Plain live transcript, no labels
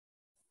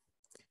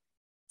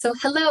So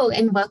hello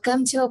and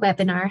welcome to a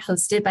webinar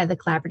hosted by the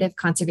Collaborative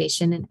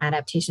Conservation and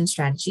Adaptation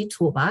Strategy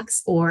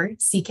Toolbox, or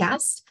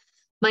CCAST.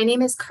 My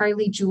name is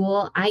Carly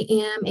Jewell. I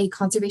am a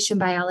conservation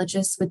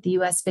biologist with the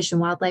U.S. Fish and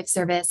Wildlife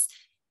Service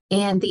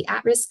and the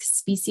at-risk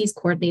species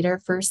coordinator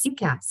for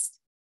CCAST.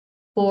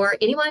 For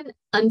anyone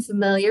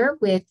unfamiliar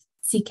with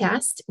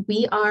CCAST,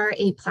 we are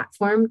a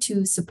platform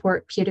to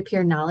support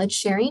peer-to-peer knowledge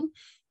sharing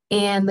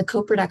and the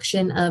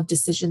co-production of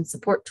decision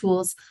support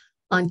tools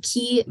on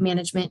key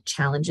management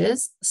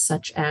challenges,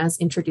 such as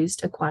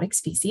introduced aquatic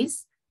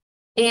species.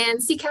 And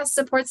CCAST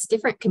supports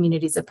different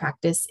communities of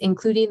practice,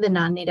 including the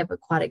non-native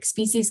aquatic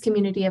species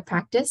community of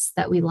practice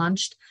that we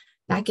launched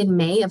back in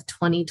May of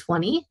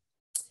 2020.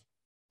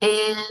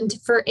 And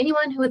for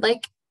anyone who would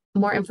like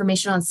more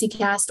information on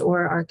CCAST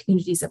or our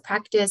communities of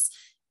practice,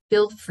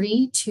 feel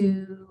free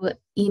to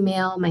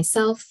email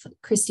myself,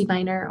 Christy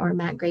Miner, or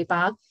Matt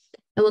Graybaugh,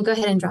 and we'll go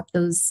ahead and drop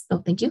those. Oh,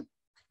 thank you.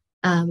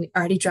 We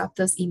already dropped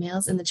those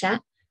emails in the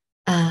chat.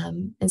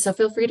 And so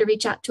feel free to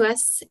reach out to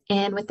us.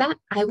 And with that,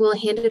 I will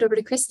hand it over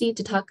to Christy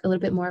to talk a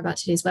little bit more about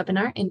today's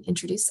webinar and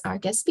introduce our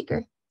guest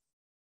speaker.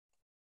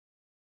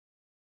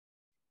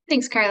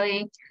 Thanks,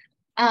 Carly.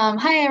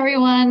 Hi,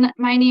 everyone.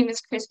 My name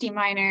is Christy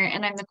Miner,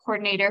 and I'm the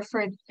coordinator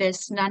for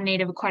this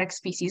non-native aquatic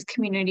species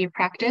community of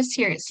practice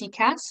here at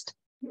CCAST.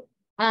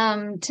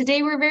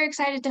 Today, we're very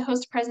excited to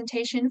host a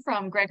presentation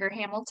from Gregor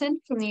Hamilton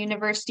from the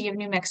University of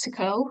New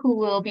Mexico, who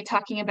will be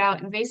talking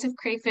about invasive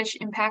crayfish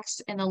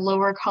impacts in the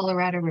lower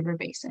Colorado River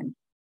Basin.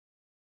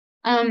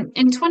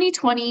 In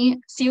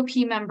 2020,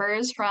 COP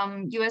members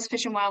from U.S.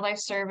 Fish and Wildlife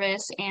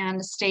Service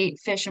and state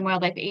fish and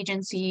wildlife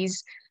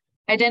agencies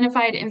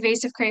identified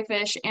invasive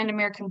crayfish and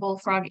American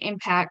bullfrog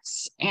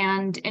impacts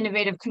and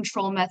innovative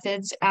control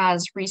methods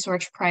as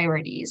research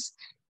priorities,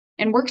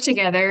 and work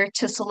together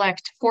to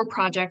select 4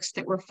 projects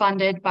that were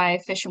funded by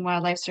Fish and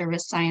Wildlife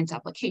Service science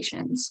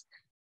applications.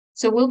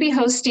 So we'll be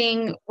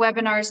hosting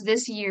webinars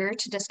this year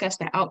to discuss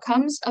the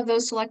outcomes of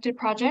those selected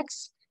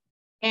projects.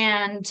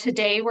 And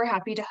today we're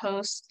happy to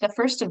host the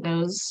first of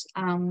those,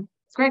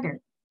 Gregor.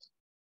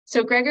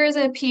 So Gregor is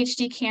a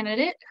PhD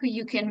candidate who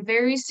you can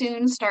very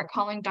soon start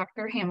calling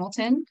Dr.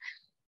 Hamilton,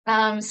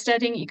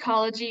 studying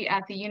ecology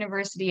at the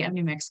University of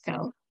New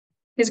Mexico.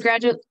 His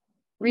graduate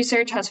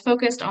research has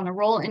focused on the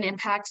role and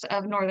impacts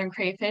of northern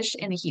crayfish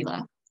in the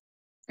Gila.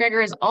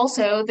 Gregor is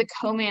also the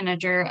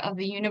co-manager of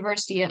the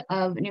University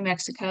of New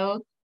Mexico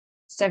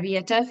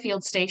Savieta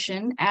Field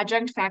Station,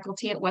 adjunct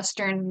faculty at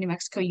Western New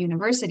Mexico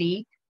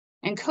University,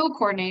 and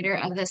co-coordinator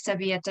of the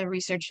Savieta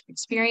Research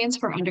Experience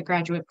for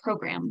Undergraduate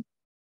Program.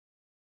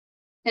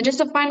 And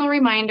just a final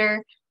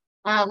reminder,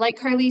 like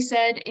Carly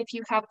said, if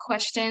you have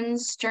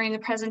questions during the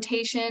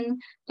presentation,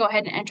 go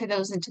ahead and enter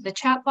those into the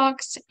chat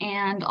box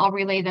and I'll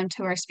relay them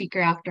to our speaker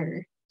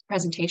after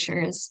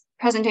the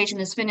presentation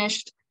is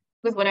finished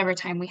with whatever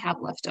time we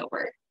have left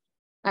over.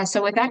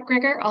 So with that,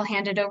 Gregor, I'll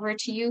hand it over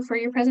to you for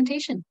your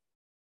presentation.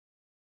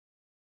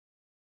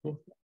 Cool.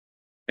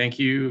 Thank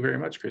you very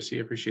much, Chrissy.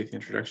 I appreciate the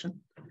introduction.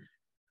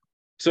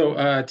 So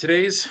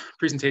today's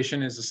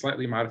presentation is a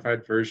slightly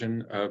modified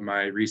version of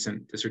my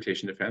recent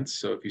dissertation defense.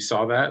 So if you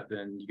saw that,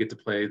 then you get to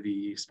play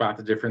the spot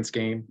the difference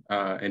game.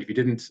 And if you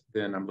didn't,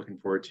 then I'm looking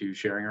forward to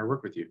sharing our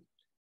work with you.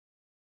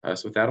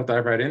 So with that, I'll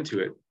dive right into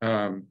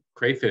it.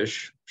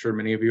 Crayfish, I'm sure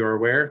many of you are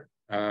aware,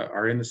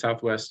 are in the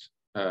Southwest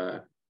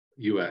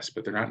US,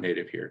 but they're not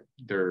native here.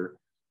 They're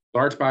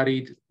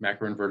large-bodied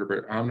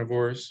macroinvertebrate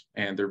omnivores,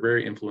 and they're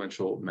very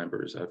influential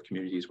members of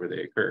communities where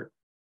they occur.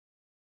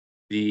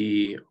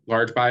 The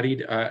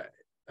large-bodied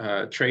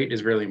trait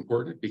is really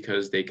important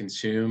because they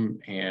consume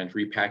and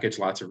repackage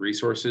lots of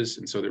resources,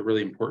 and so they're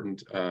really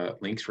important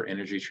links for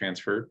energy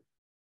transfer.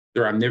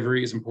 Their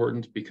omnivory is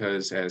important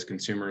because as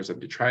consumers of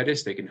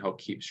detritus, they can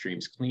help keep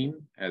streams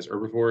clean. As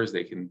herbivores,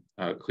 they can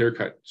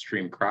clear-cut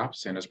stream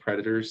crops, and as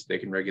predators, they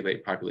can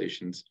regulate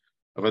populations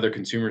of other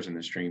consumers in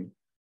the stream.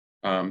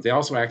 They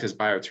also act as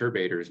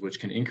bioturbators, which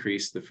can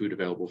increase the food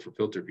available for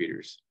filter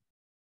feeders.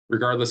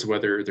 Regardless of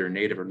whether they're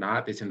native or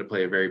not, they tend to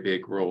play a very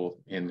big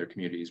role in their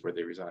communities where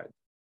they reside.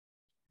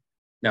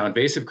 Now,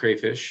 invasive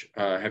crayfish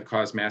have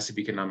caused massive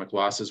economic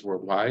losses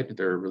worldwide.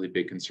 They're a really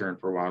big concern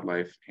for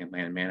wildlife and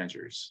land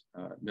managers.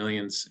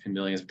 Millions and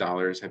millions of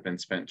dollars have been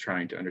spent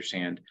trying to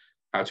understand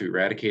how to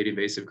eradicate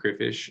invasive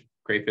crayfish,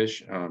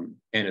 and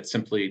it's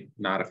simply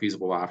not a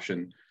feasible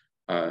option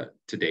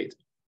to date.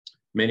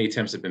 Many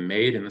attempts have been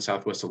made in the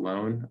Southwest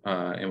alone,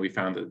 and we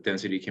found that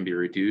density can be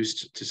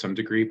reduced to some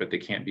degree, but they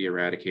can't be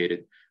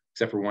eradicated,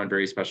 except for one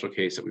very special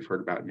case that we've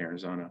heard about in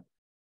Arizona.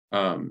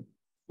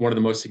 One of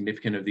the most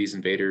significant of these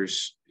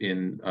invaders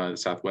in the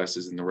Southwest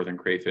is the northern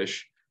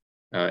crayfish.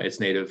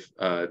 It's native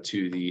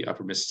to the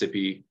upper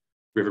Mississippi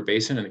River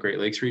Basin in the Great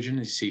Lakes region,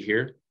 as you see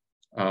here.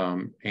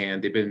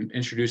 And they've been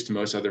introduced to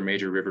most other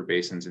major river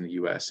basins in the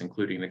US,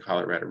 including the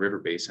Colorado River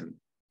Basin,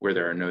 where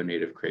there are no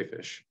native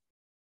crayfish.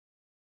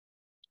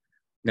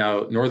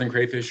 Now, northern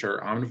crayfish are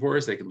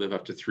omnivores. They can live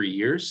up to 3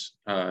 years.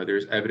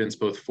 There's evidence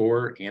both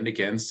for and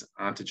against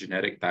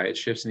ontogenetic diet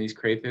shifts in these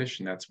crayfish,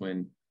 and that's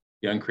when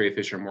young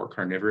crayfish are more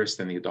carnivorous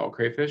than the adult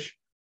crayfish.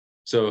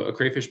 So a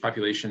crayfish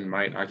population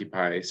might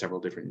occupy several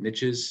different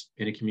niches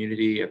in a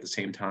community at the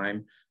same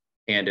time.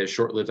 And as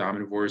short-lived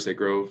omnivores, they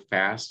grow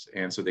fast,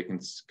 and so they can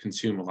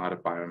consume a lot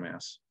of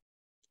biomass.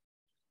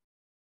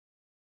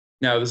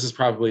 Now, this is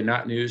probably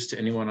not news to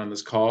anyone on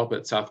this call,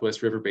 but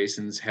Southwest river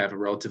basins have a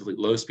relatively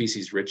low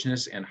species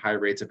richness and high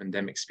rates of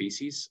endemic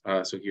species.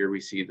 So here we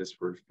see this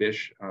for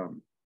fish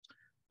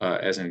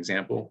as an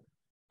example.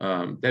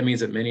 That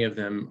means that many of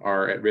them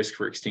are at risk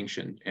for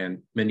extinction,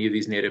 and many of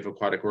these native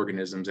aquatic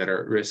organisms that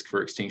are at risk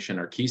for extinction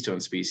are keystone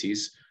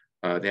species.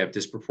 They have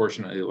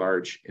disproportionately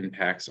large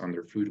impacts on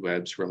their food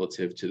webs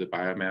relative to the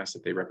biomass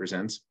that they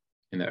represent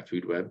in that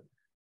food web.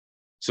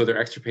 So their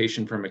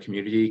extirpation from a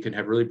community can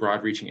have really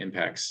broad-reaching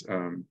impacts.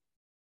 And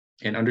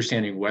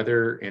understanding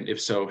whether, and if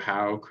so,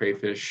 how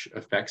crayfish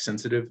affect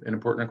sensitive and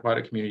important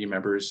aquatic community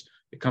members,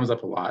 it comes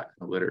up a lot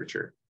in the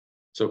literature.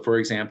 So for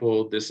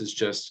example, this is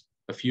just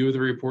a few of the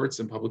reports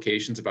and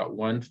publications about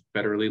one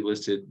federally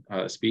listed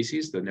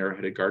species, the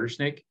narrow-headed garter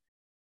snake.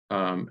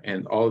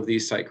 And all of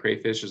these cite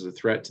crayfish as a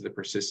threat to the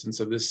persistence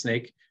of this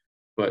snake.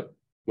 But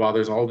while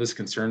there's all this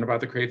concern about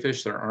the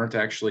crayfish, there aren't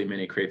actually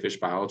many crayfish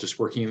biologists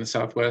working in the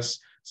Southwest,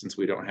 since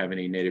we don't have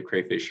any native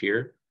crayfish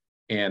here.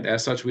 And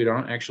as such, we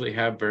don't actually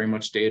have very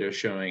much data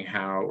showing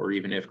how or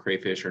even if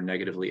crayfish are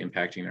negatively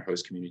impacting their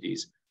host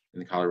communities in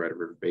the Colorado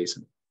River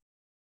Basin.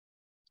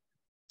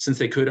 Since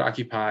they could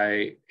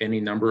occupy any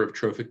number of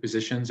trophic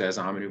positions as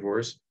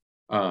omnivores,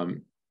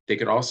 they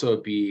could also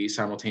be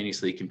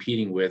simultaneously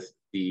competing with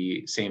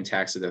the same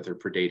taxa that they're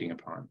predating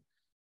upon.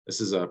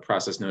 This is a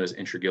process known as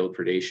intragill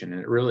predation, and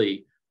it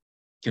really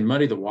can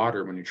muddy the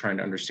water when you're trying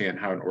to understand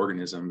how an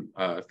organism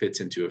fits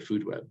into a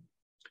food web.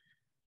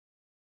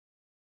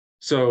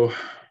 So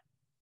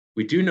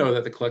we do know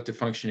that the collective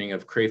functioning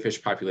of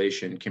crayfish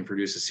population can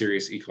produce a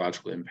serious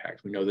ecological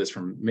impact. We know this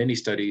from many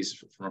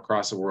studies from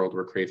across the world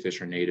where crayfish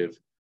are native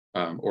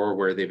or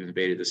where they've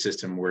invaded the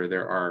system where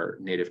there are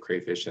native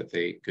crayfish that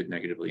they could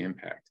negatively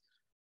impact.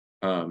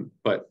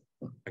 But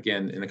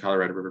again, in the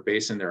Colorado River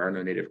Basin, there are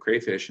no native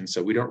crayfish, and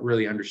so we don't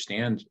really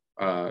understand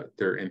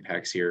their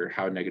impacts here,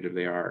 how negative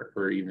they are,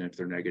 or even if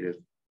they're negative,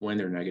 when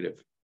they're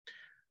negative.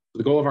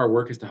 The goal of our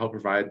work is to help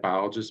provide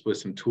biologists with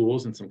some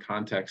tools and some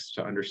context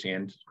to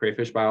understand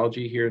crayfish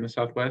biology here in the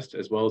Southwest,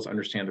 as well as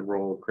understand the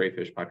role of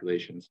crayfish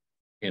populations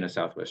in a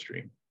Southwest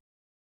stream.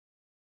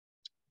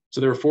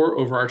 So there are 4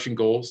 overarching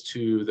goals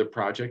to the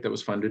project that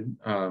was funded.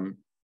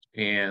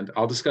 And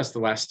I'll discuss the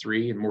last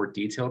 3 in more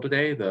detail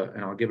today,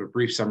 and I'll give a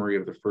brief summary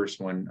of the first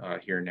one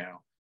here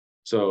now.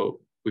 So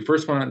we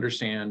first want to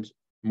understand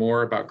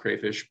more about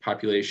crayfish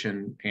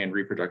population and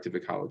reproductive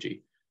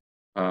ecology.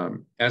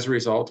 As a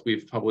result,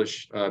 we've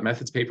published a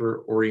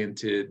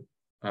methods-oriented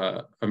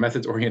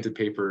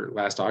paper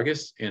last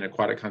August in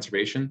aquatic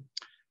conservation.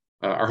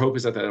 Our hope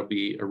is that that'll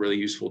be a really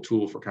useful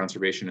tool for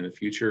conservation in the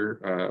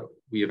future.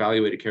 We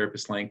evaluated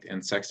carapace length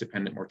and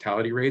sex-dependent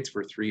mortality rates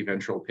for 3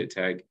 ventral pit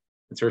tag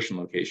insertion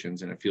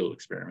locations in a field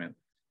experiment.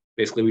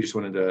 Basically, we just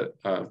wanted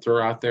to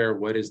throw out there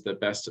what is the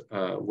best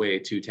way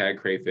to tag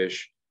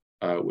crayfish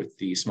with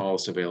the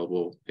smallest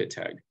available pit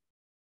tag.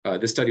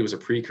 This study was a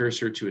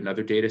precursor to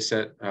another data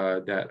set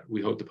that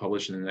we hope to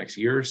publish in the next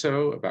year or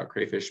so about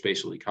crayfish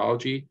spatial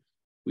ecology.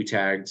 We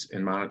tagged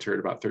and monitored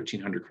about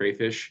 1,300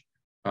 crayfish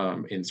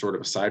in sort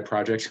of a side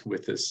project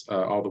with this,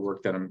 all the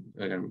work that I'm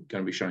going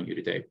to be showing you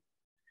today.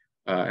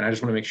 And I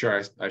just want to make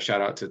sure I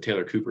shout out to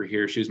Taylor Cooper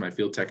here. She was my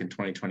field tech in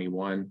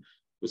 2021,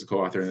 was a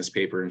co-author in this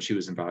paper, and she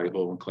was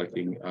invaluable in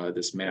collecting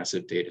this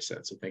massive data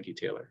set. So thank you,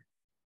 Taylor.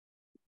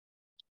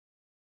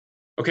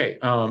 Okay,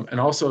 and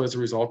also as a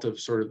result of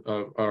sort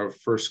of our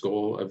first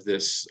goal of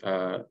this,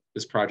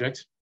 this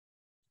project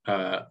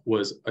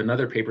was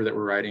another paper that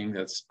we're writing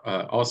that's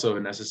also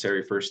a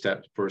necessary first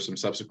step for some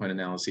subsequent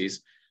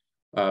analyses.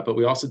 But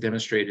we also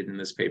demonstrated in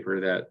this paper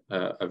that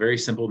a very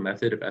simple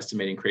method of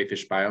estimating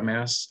crayfish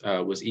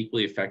biomass was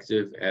equally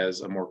effective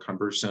as a more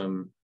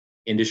cumbersome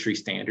industry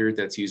standard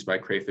that's used by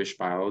crayfish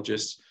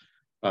biologists,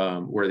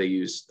 where they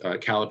use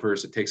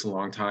calipers. It takes a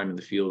long time in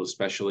the field,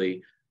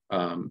 especially,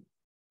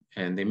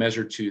 and they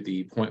measure to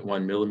the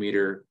 0.1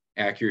 millimeter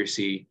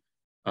accuracy.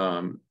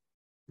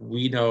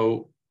 We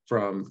know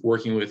from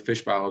working with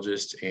fish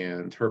biologists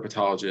and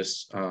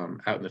herpetologists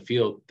out in the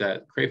field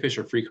that crayfish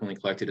are frequently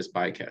collected as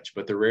bycatch,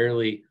 but they're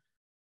rarely,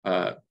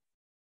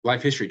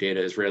 life history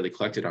data is rarely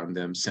collected on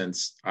them,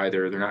 since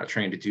either they're not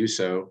trained to do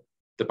so,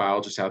 the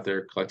biologists out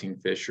there collecting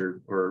fish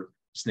or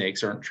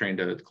snakes aren't trained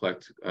to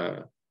collect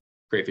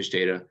crayfish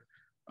data,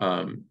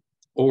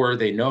 or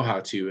they know how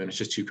to and it's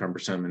just too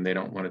cumbersome and they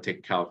don't want to take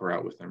a caliper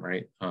out with them,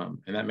 right? And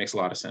that makes a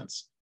lot of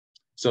sense.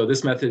 So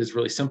this method is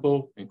really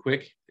simple and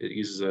quick. It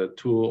uses a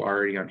tool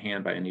already on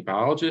hand by any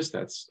biologist.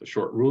 That's a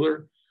short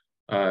ruler.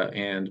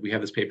 And we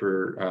have this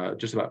paper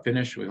just about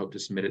finished. We hope to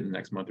submit it in the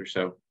next month or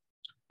so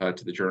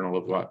to the Journal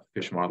of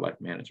Fish and Wildlife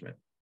Management.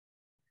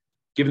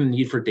 Given the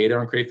need for data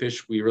on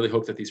crayfish, we really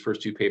hope that these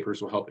first 2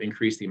 papers will help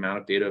increase the amount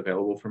of data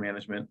available for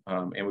management.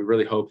 And we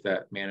really hope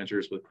that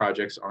managers with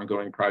projects,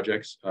 ongoing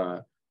projects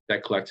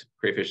that collect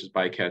crayfish as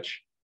bycatch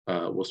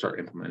will start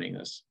implementing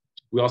this.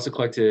 We also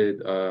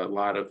collected a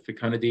lot of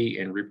fecundity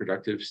and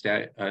reproductive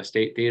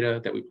state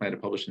data that we plan to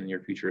publish in the near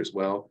future as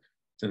well,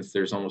 since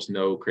there's almost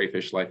no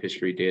crayfish life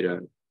history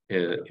data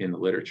in the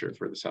literature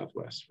for the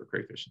Southwest, for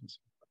crayfish in the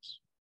Southwest.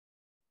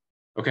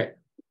 Okay.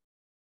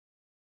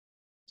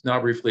 So now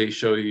I'll briefly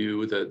show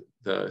you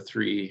the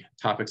three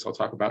topics I'll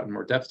talk about in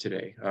more depth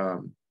today.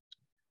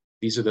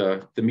 These are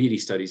the meaty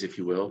studies, if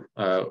you will.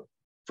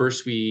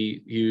 First,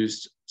 we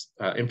used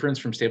inference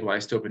from stable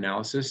isotope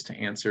analysis to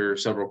answer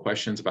several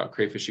questions about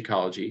crayfish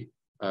ecology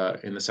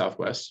in the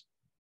Southwest.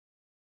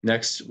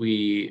 Next,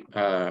 we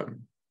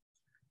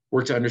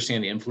worked to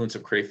understand the influence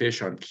of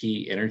crayfish on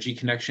key energy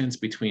connections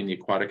between the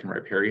aquatic and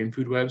riparian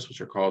food webs,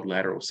 which are called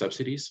lateral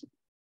subsidies.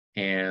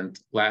 And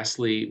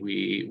lastly,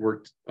 we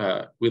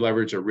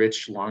leveraged a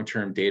rich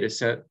long-term data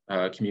set,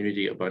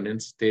 community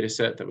abundance data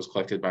set that was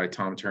collected by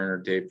Tom Turner,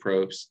 Dave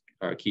Probst,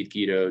 Keith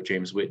Guido,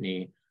 James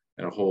Whitney,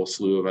 and a whole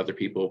slew of other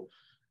people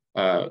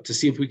to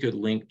see if we could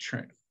link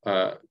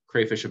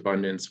crayfish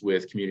abundance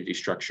with community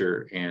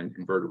structure and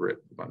invertebrate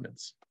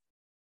abundance.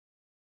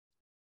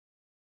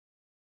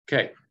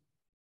 Okay.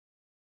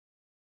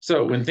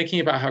 So when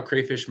thinking about how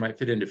crayfish might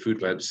fit into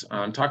food webs,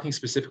 I'm talking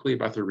specifically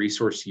about their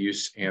resource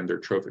use and their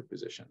trophic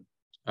position.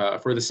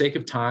 For the sake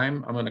of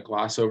time, I'm going to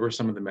gloss over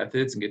some of the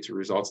methods and get to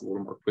results a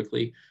little more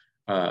quickly.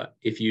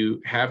 If you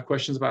have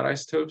questions about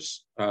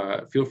isotopes,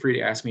 feel free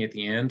to ask me at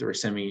the end or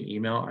send me an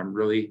email. I'm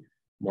really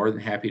more than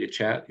happy to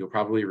chat. You'll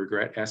probably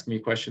regret asking me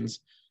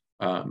questions.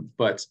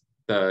 But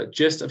the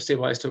gist of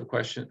stable isotope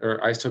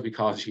isotope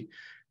ecology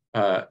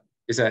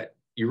is that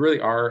you really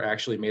are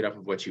actually made up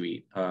of what you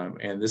eat.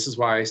 And this is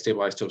why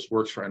stable isotopes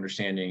works for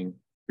understanding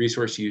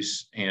resource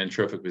use and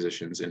trophic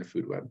positions in a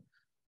food web.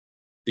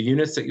 The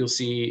units that you'll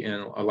see in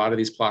a lot of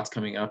these plots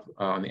coming up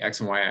on the X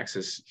and Y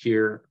axis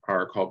here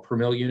are called per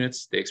mil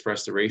units. They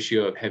express the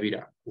ratio of heavy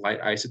to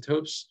light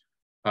isotopes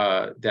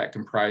that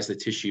comprise the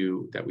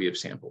tissue that we have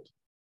sampled.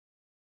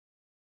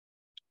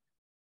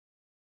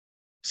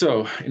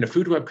 So in a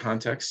food web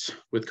context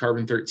with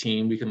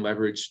carbon-13, we can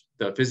leverage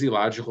the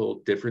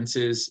physiological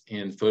differences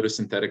in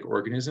photosynthetic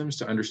organisms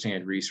to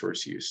understand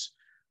resource use.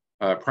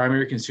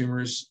 Primary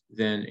consumers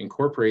then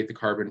incorporate the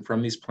carbon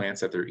from these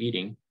plants that they're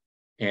eating,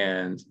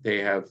 and they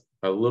have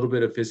a little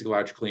bit of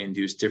physiologically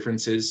induced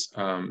differences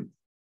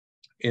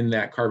in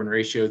that carbon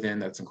ratio then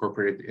that's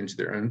incorporated into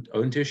their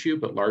own tissue,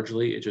 but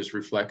largely it just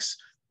reflects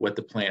what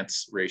the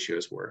plant's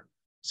ratios were.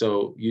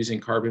 So using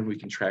carbon, we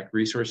can track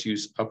resource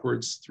use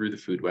upwards through the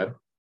food web.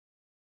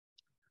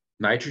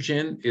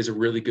 Nitrogen is a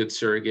really good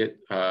surrogate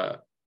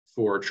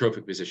for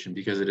trophic position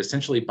because it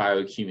essentially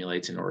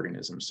bioaccumulates in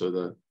organisms.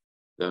 So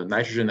the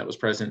nitrogen that was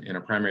present in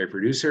a primary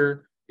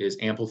producer is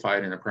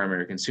amplified in a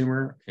primary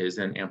consumer, is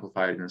then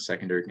amplified in a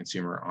secondary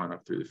consumer on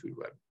up through the food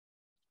web.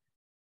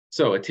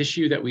 So a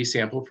tissue that we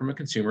sample from a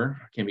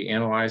consumer can be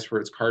analyzed for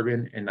its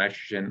carbon and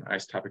nitrogen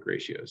isotopic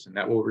ratios, and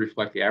that will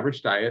reflect the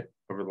average diet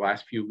over the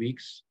last few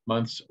weeks,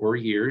 months, or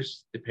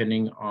years,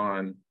 depending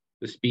on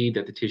the speed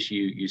that the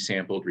tissue you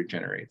sampled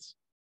regenerates.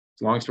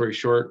 So long story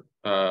short,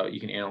 you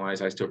can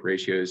analyze isotope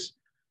ratios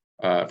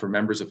for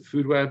members of the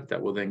food web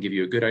that will then give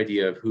you a good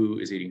idea of who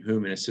is eating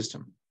whom in a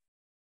system.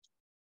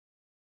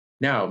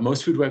 Now,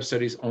 most food web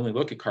studies only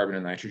look at carbon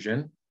and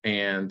nitrogen,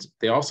 and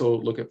they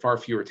also look at far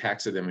fewer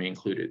taxa than we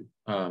included.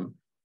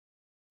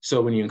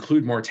 So when you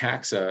include more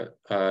taxa,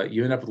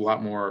 you end up with a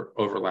lot more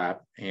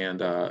overlap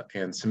and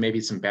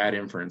maybe some bad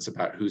inference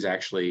about who's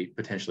actually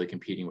potentially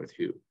competing with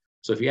who.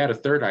 So if you add a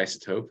third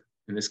isotope,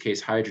 in this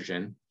case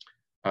hydrogen,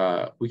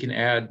 we can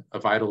add a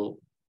vital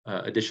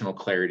additional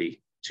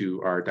clarity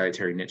to our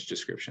dietary niche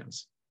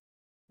descriptions.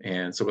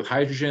 And so with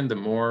hydrogen, the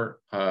more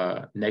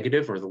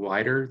negative or the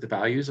lighter the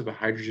values of the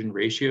hydrogen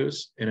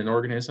ratios in an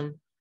organism,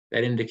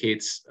 that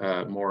indicates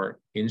more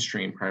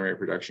in-stream primary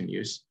production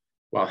use,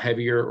 while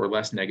heavier or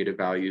less negative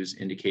values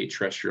indicate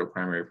terrestrial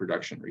primary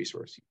production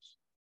resource use.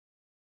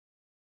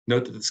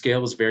 Note that the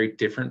scale is very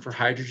different for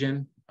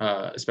hydrogen,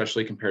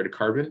 especially compared to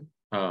carbon.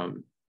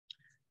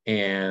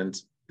 And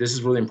this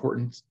is really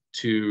important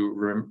to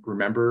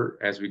remember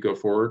as we go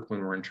forward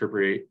when we're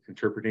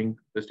interpreting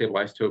the stable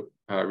isotope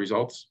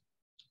results,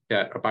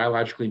 that a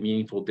biologically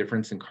meaningful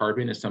difference in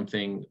carbon is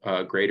something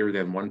greater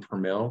than 1 per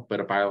mil, but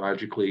a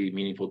biologically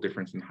meaningful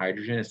difference in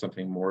hydrogen is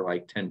something more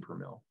like 10 per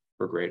mil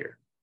or greater.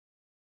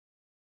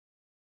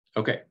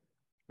 Okay,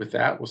 with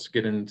that, we'll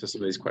get into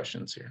some of these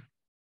questions here.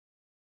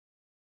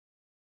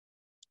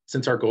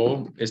 Since our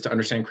goal is to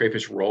understand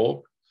crayfish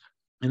role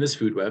in this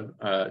food web,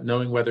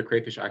 knowing whether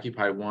crayfish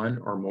occupy one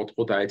or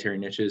multiple dietary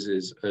niches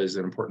is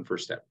an important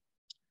first step.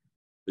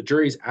 The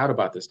jury's out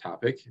about this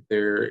topic.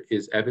 There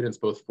is evidence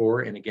both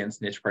for and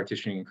against niche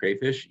partitioning in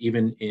crayfish.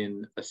 Even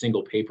in a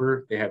single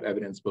paper, they have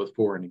evidence both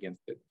for and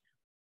against it.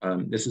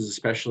 This is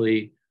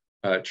especially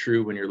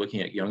true when you're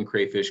looking at young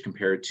crayfish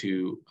compared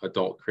to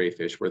adult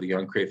crayfish, where the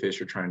young crayfish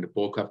are trying to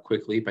bulk up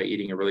quickly by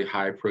eating a really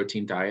high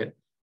protein diet,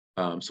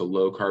 so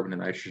low carbon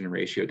and nitrogen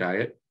ratio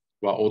diet,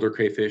 while older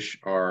crayfish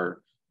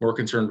are more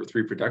concerned with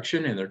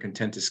reproduction and they're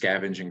content to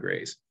scavenge and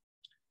graze.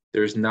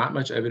 There's not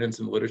much evidence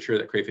in the literature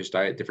that crayfish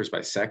diet differs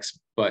by sex,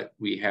 but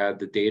we had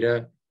the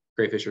data.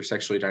 crayfish are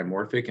sexually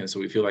dimorphic, and so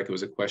we feel like it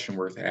was a question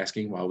worth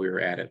asking while we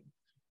were at it.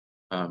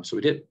 So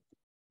we did.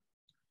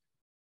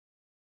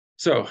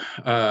 So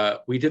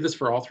we did this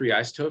for all three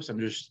isotopes. I'm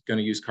just going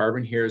to use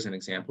carbon here as an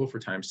example for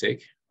time's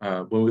sake.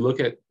 When we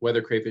look at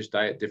whether crayfish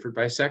diet differed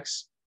by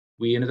sex,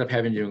 we ended up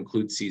having to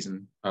include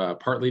season,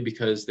 partly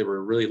because there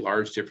were really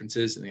large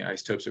differences in the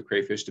isotopes of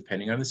crayfish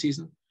depending on the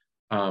season,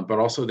 but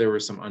also there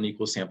was some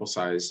unequal sample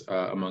size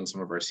among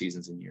some of our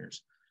seasons and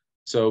years.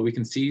 So we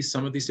can see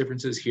some of these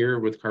differences here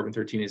with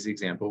carbon-13 as the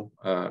example,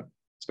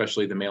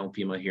 especially the male and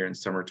female here in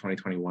summer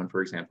 2021,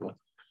 for example.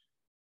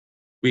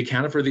 We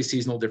accounted for these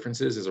seasonal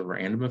differences as a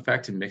random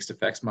effect in mixed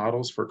effects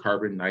models for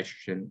carbon,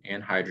 nitrogen,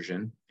 and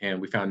hydrogen,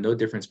 and we found no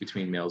difference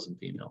between males and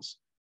females.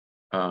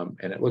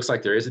 And it looks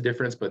like there is a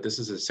difference, but this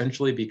is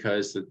essentially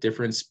because the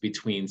difference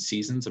between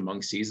seasons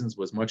among seasons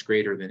was much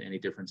greater than any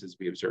differences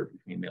we observed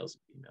between males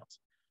and females.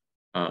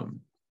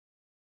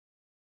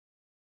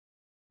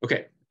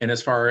 Okay, and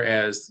as far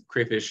as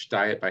crayfish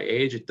diet by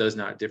age, it does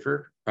not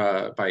differ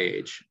by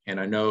age. And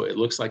I know it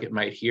looks like it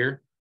might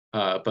here,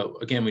 but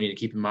again, we need to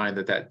keep in mind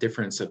that that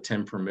difference of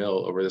 10 per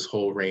mil over this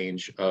whole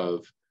range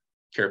of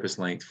carapace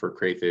length for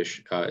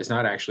crayfish is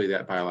not actually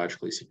that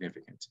biologically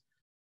significant.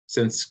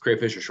 Since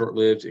crayfish are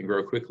short-lived and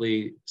grow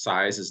quickly,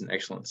 size is an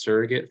excellent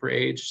surrogate for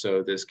age.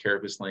 So this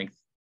carapace length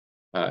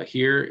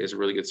here is a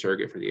really good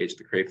surrogate for the age of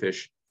the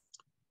crayfish.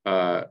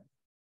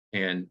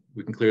 And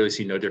we can clearly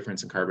see no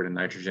difference in carbon and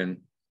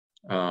nitrogen.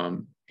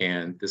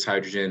 And this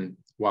hydrogen,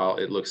 while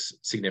it looks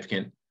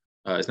significant,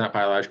 is not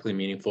biologically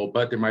meaningful,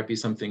 but there might be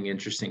something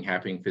interesting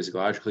happening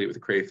physiologically with the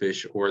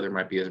crayfish, or there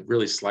might be a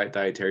really slight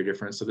dietary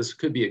difference. So this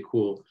could be a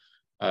cool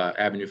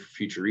avenue for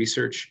future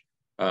research.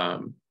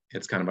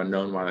 It's kind of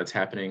unknown why that's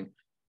happening.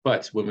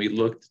 But when we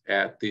looked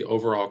at the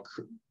overall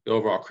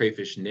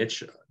crayfish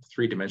niche,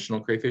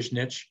 three-dimensional crayfish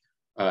niche,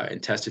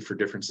 and tested for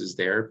differences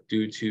there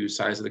due to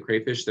size of the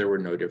crayfish, there were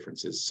no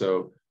differences.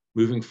 So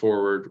moving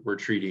forward, we're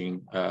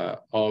treating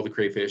all the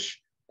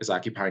crayfish as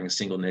occupying a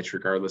single niche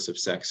regardless of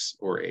sex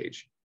or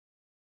age.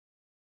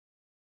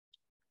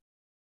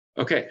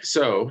 Okay,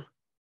 so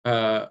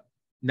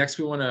next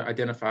we want to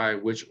identify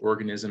which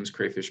organisms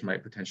crayfish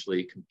might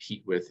potentially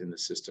compete with in the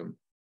system.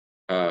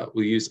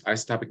 We use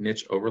isotopic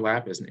niche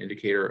overlap as an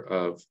indicator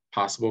of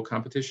possible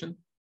competition.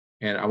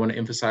 And I want to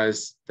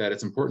emphasize that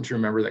it's important to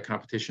remember that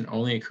competition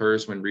only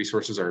occurs when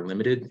resources are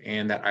limited,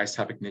 and that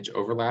isotopic niche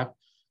overlap,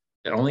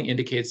 that only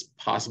indicates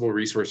possible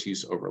resource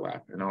use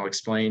overlap. And I'll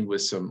explain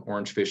with some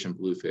orange fish and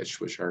blue fish,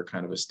 which are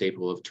kind of a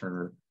staple of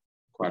Turner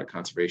Aquatic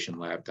Conservation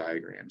Lab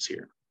diagrams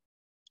here.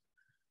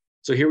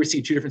 So here we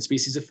see two different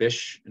species of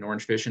fish, an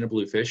orange fish and a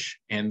blue fish,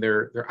 and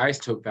their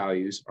isotope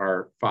values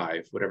are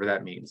 5, whatever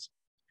that means.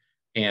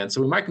 And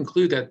so we might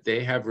conclude that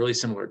they have really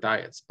similar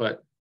diets,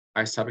 but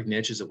isotopic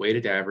niche is a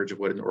weighted average of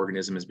what an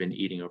organism has been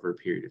eating over a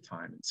period of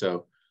time. And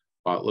so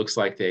while it looks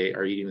like they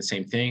are eating the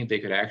same thing, they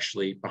could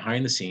actually,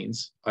 behind the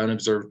scenes,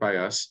 unobserved by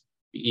us,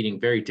 be eating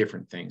very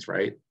different things,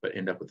 right? But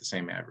end up with the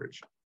same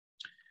average.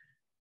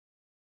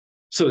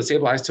 So the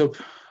stable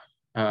isotope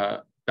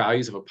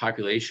values of a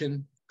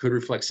population could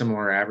reflect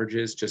similar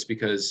averages just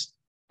because,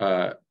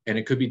 and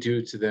it could be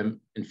due to them,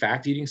 in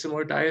fact, eating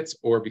similar diets,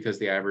 or because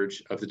the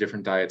average of the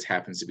different diets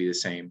happens to be the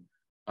same.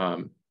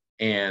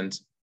 And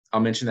I'll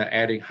mention that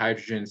adding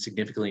hydrogen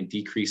significantly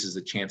decreases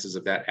the chances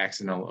of that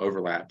accidental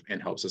overlap and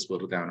helps us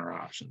whittle down our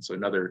options. So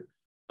another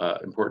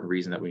important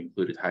reason that we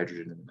included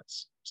hydrogen in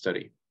this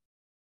study.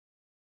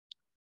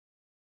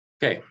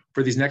 Okay,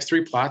 for these next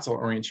 3 plots, I'll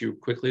orient you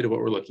quickly to what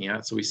we're looking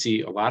at. So we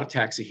see a lot of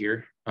taxa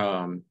here.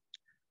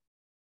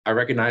 I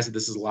recognize that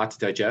this is a lot to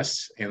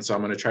digest, and so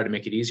I'm going to try to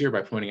make it easier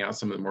by pointing out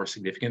some of the more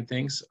significant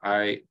things.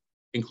 I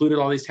included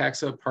all these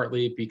taxa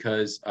partly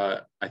because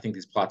I think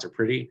these plots are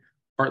pretty,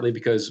 partly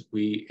because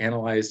we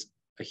analyzed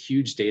a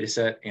huge data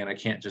set, and I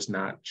can't just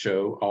not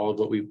show all of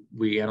what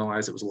we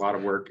analyzed. It was a lot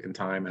of work and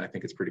time, and I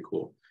think it's pretty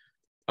cool.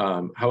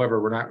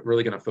 However, we're not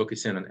really going to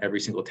focus in on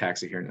every single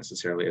taxa here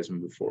necessarily as we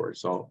move forward.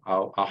 So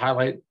I'll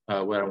highlight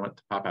what I want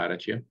to pop out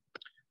at you.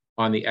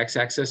 On the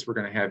x-axis, we're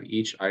going to have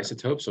each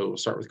isotope. So we'll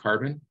start with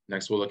carbon.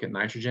 Next, we'll look at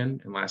nitrogen,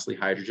 and lastly,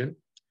 hydrogen.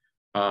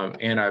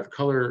 And I've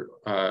color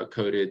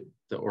coded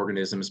the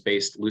organisms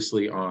based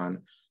loosely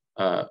on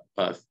a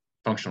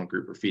functional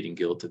group or feeding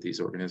guild that these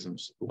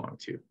organisms belong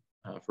to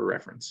for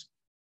reference.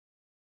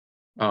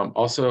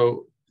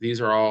 Also, these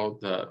are all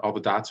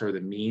the dots are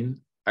the mean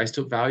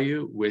isotope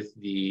value with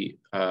the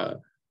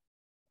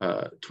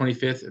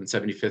 25th and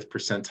 75th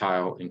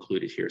percentile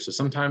included here. So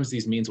sometimes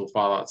these means will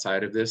fall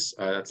outside of this.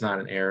 That's not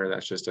an error.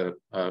 That's just a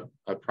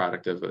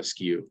product of a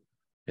skew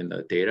in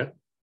the data.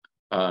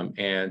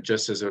 And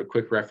just as a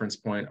quick reference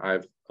point,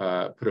 I've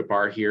put a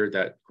bar here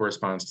that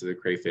corresponds to the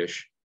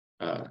crayfish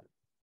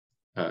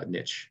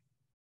niche.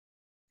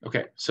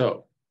 Okay,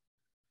 so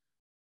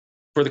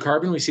for the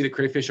carbon, we see the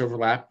crayfish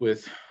overlap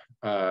with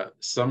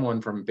someone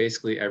from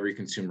basically every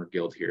consumer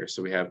guild here.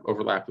 So we have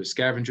overlap with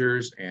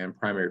scavengers and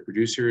primary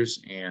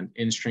producers and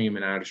in-stream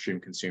and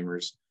out-of-stream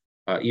consumers.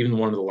 Even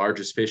one of the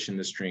largest fish in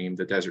the stream,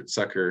 the desert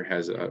sucker,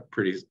 has a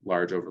pretty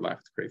large overlap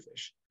with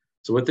crayfish.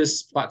 So what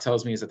this plot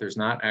tells me is that there's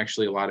not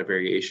actually a lot of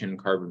variation in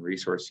carbon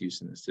resource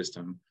use in the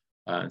system.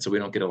 And so we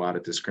don't get a lot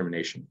of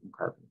discrimination from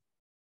carbon.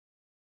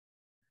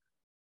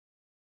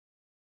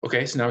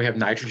 Okay, so now we have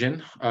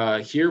nitrogen.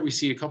 Here we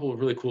see a couple of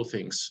really cool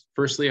things.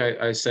 Firstly,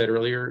 I said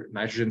earlier,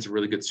 nitrogen's a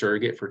really good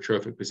surrogate for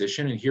trophic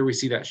position. And here we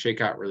see that shake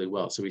out really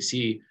well. So we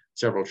see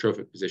several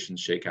trophic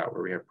positions shake out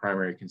where we have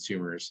primary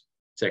consumers,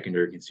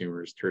 secondary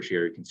consumers,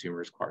 tertiary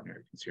consumers,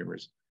 quaternary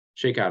consumers,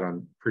 shake out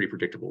on pretty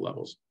predictable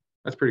levels.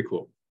 That's pretty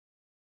cool.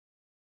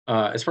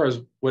 As far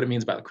as what it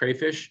means about the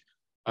crayfish,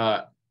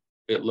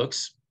 it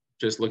looks,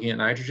 just looking at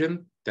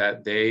nitrogen,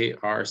 that they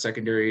are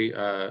secondary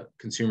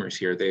consumers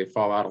here. They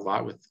fall out a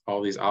lot with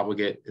all these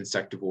obligate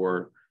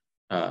insectivore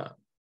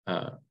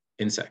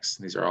insects.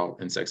 These are all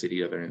insects that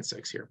eat other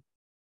insects here.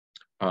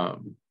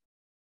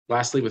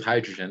 Lastly, with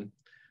hydrogen,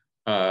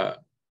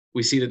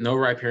 we see that no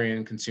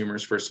riparian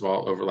consumers, first of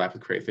all, overlap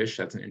with crayfish.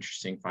 That's an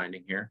interesting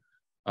finding here.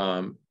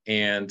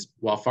 And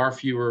while far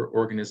fewer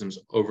organisms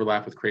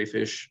overlap with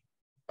crayfish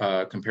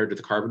compared to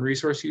the carbon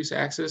resource use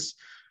axis,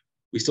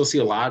 we still see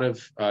a lot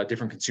of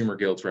different consumer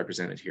guilds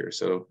represented here.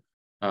 So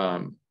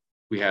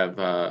we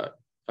have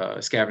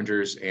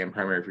scavengers and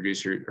primary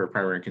producers or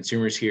primary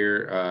consumers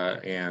here,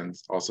 and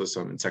also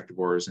some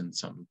insectivores and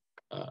some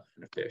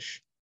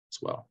fish as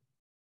well.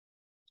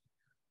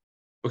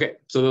 Okay,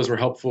 so those were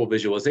helpful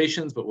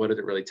visualizations, but what did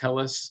it really tell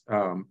us?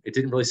 It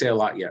didn't really say a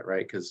lot yet,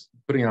 right? Because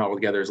putting it all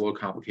together is a little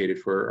complicated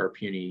for our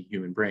puny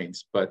human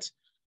brains. But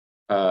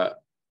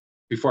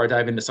before I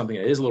dive into something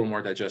that is a little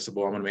more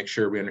digestible, I'm going to make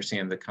sure we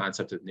understand the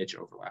concept of niche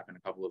overlap and a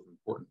couple of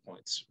important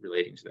points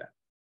relating to that.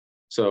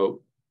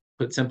 So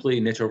put simply,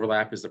 niche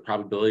overlap is the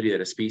probability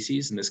that a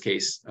species, in this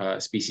case,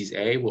 species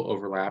A, will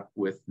overlap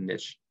with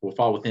niche, will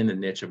fall within the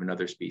niche of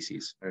another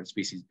species, or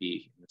species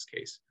B in this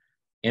case.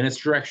 And it's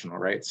directional,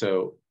 right?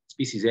 So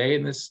species A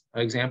in this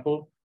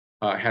example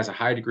has a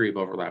high degree of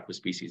overlap with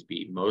species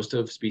B. Most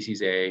of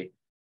species A,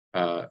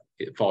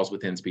 it falls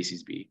within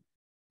species B.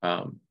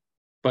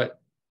 But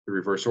the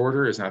reverse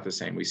order is not the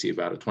same. We see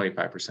about a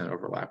 25%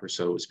 overlap or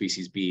so with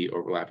species B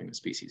overlapping with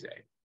species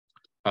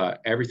A.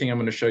 Everything I'm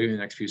going to show you in the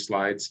next few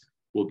slides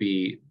will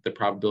be the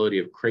probability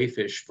of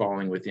crayfish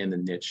falling within the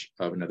niche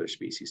of another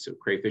species. So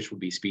crayfish will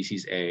be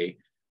species A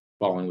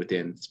falling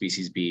within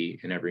species B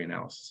in every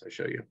analysis I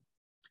show you.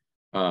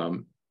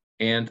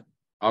 And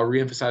I'll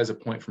reemphasize a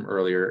point from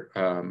earlier.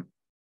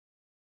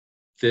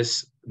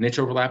 This niche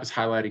overlap is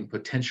highlighting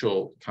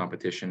potential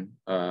competition.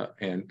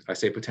 And I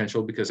say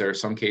potential because there are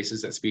some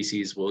cases that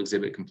species will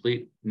exhibit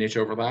complete niche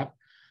overlap,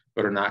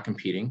 but are not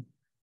competing.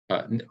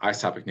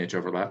 Isotopic niche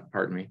overlap,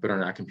 pardon me, but are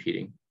not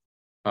competing.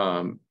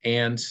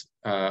 And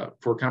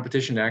for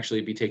competition to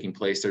actually be taking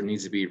place, there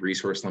needs to be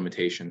resource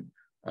limitation.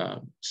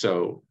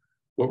 So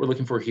what we're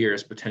looking for here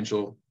is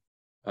potential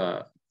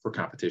for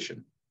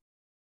competition.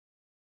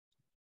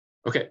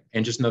 Okay,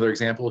 and just another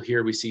example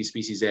here, we see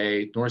species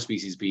A nor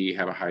species B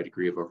have a high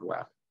degree of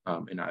overlap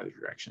in either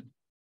direction.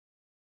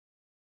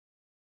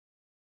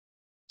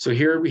 So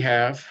here we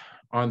have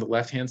on the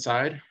left-hand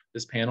side,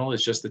 this panel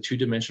is just the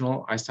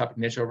two-dimensional isotopic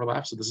niche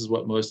overlap. So this is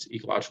what most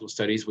ecological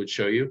studies would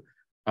show you.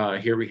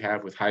 Here we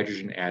have with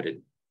hydrogen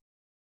added.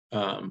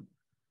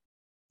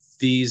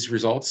 These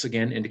results,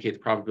 again, indicate the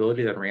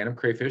probability that a random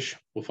crayfish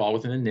will fall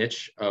within the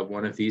niche of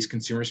one of these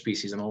consumer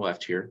species on the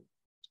left here.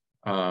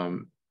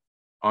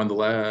 On the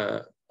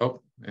left,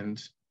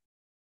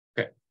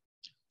 okay.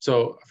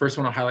 So first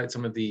I want to highlight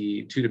some of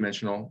the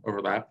two-dimensional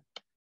overlap.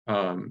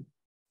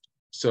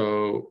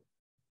 So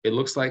it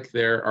looks like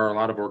there are a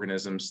lot of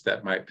organisms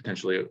that might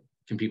potentially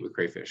compete with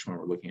crayfish when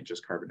we're looking at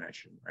just carbon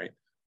nitrogen, right?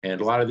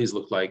 And a lot of these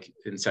look like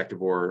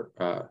insectivore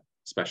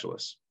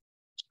specialists.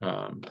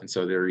 And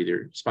so they're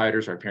either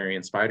spiders,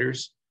 riparian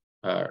spiders,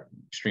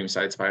 stream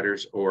side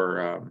spiders,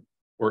 or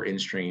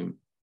in-stream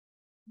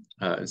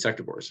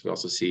insectivores. We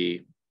also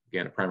see,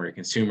 again, a primary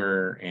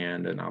consumer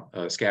and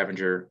a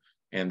scavenger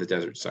and the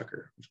desert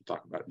sucker, which we'll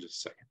talk about in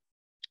just a second.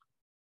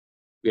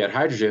 We had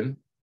hydrogen,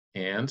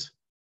 and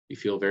we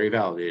feel very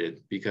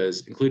validated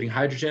because including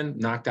hydrogen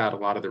knocked out a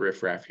lot of the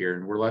riffraff here,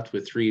 and we're left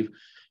with 3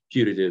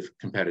 putative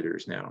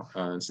competitors now.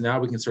 So now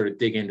we can sort of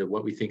dig into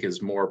what we think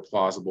is more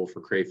plausible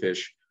for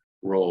crayfish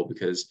role,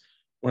 because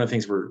one of the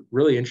things we're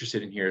really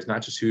interested in here is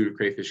not just who do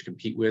crayfish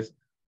compete with,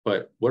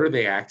 but what are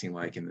they acting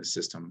like in this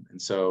system?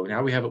 And so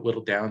now we have it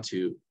whittled down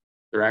to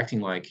they're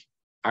acting like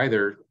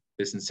either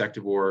this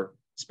insectivore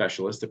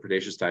specialist, the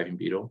predaceous diving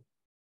beetle,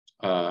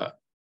 the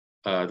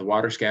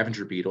water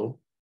scavenger beetle,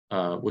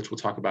 which we'll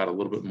talk about a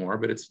little bit more,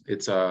 but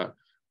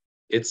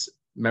it's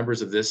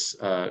members of this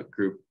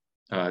group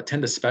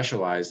tend to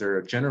specialize. They're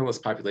a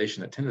generalist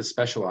population that tend to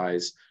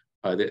specialize.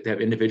 They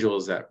have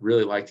individuals that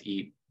really like to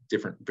eat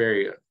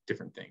very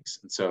different things.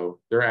 And so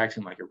they're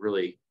acting like a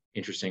really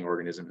interesting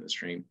organism in the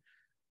stream.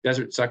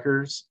 Desert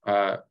suckers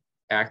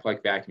act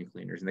like vacuum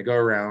cleaners, and they go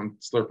around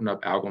slurping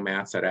up algal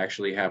mats that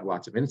actually have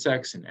lots of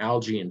insects and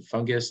algae and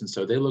fungus. And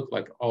so they look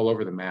like all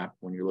over the map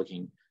when you're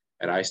looking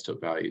at isotope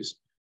values.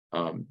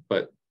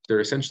 But they're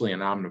essentially an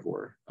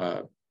omnivore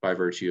by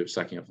virtue of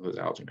sucking up those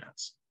algae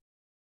mats.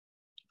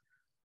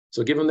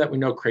 So given that we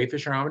know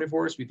crayfish are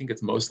omnivores, we think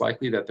it's most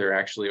likely that they're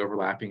actually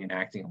overlapping and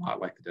acting a lot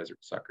like the desert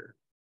sucker,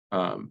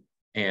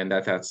 and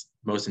that's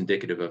most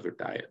indicative of their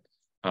diet.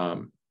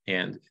 And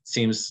it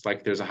seems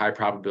like there's a high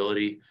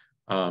probability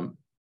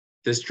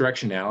this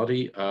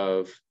directionality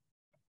of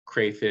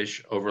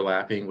crayfish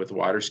overlapping with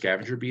water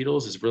scavenger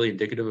beetles is really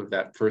indicative of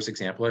that first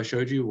example I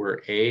showed you,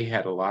 where A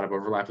had a lot of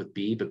overlap with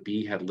B, but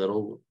B had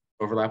little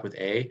overlap with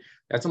A.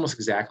 That's almost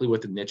exactly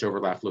what the niche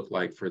overlap looked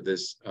like for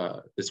this,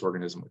 this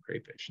organism with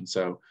crayfish. And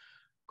so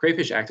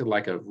crayfish acted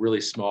like a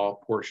really small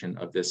portion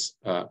of this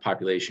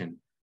population,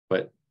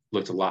 but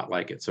looked a lot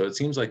like it. So it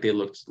seems like they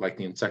looked like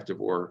the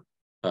insectivore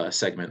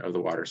segment of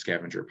the water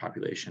scavenger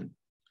population.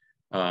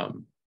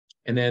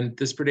 And then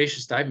this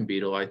predaceous diving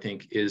beetle, I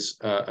think, is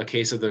a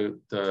case of the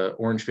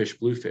orangefish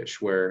bluefish,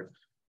 where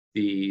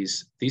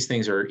these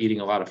things are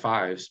eating a lot of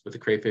 5s, but the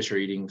crayfish are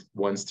eating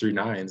 1s through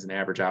 9s and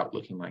average out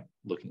looking like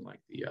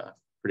the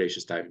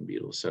predaceous diving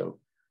beetle. So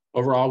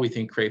overall, we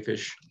think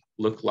crayfish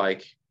look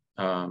like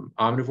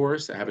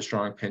omnivores that have a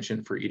strong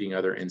penchant for eating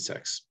other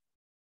insects.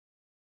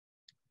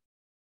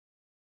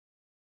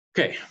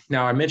 Okay,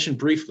 now I mentioned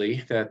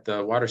briefly that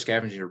the water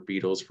scavenger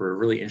beetles were a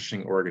really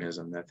interesting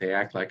organism, that they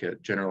act like a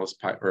generalist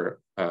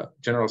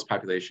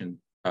population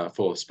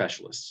full of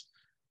specialists.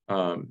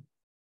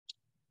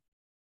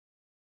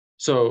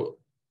 So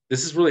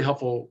this is a really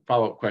helpful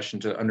follow-up question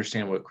to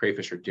understand what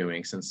crayfish are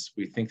doing, since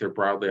we think they're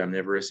broadly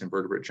omnivorous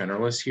invertebrate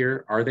generalists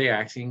here. Are they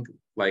acting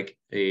like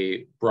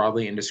a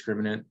broadly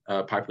indiscriminate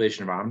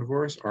population of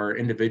omnivores, or are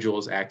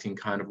individuals acting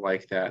kind of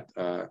like that,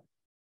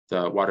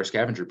 the water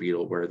scavenger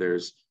beetle, where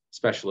there's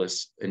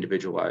specialists,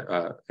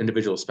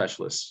 individual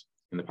specialists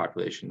in the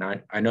population? Now,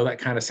 I know that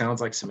kind of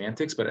sounds like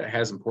semantics, but it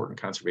has important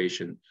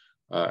conservation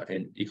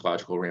and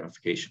ecological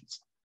ramifications.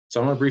 So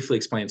I want to briefly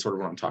explain sort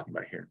of what I'm talking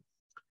about here.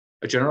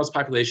 A generalist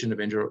population of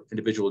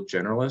individual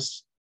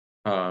generalists,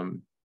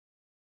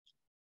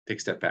 take a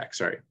step back,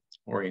 sorry,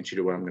 orient you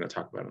to what I'm going to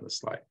talk about on this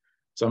slide.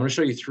 So I'm going to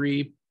show you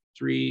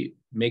three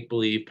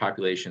make-believe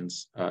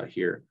populations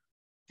here.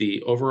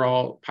 The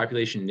overall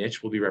population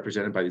niche will be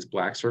represented by these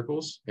black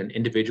circles, and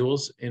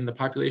individuals in the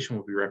population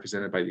will be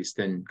represented by these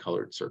thin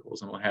colored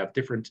circles. And we'll have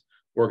different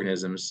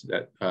organisms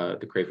that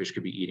the crayfish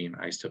could be eating in the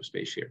isotope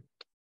space here.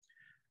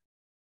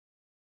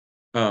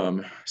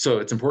 So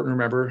it's important to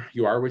remember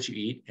you are what you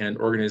eat, and an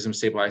organism's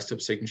stable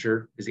isotope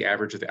signature is the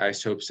average of the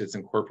isotopes that's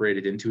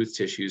incorporated into its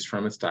tissues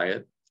from its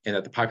diet, and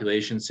that the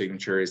population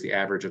signature is the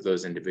average of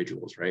those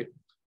individuals, right?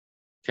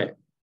 Okay.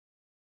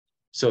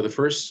 So the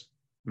first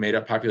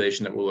made-up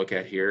population that we'll look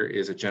at here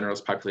is a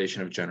generalist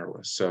population of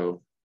generalists.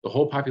 So the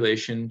whole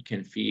population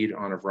can feed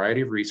on a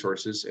variety of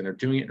resources, and they're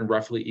doing it in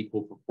roughly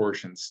equal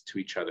proportions to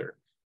each other.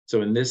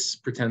 So in this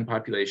pretend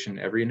population,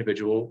 every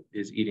individual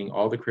is eating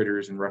all the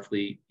critters in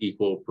roughly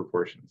equal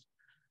proportions.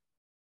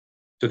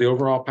 So the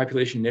overall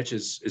population niche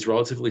is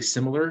relatively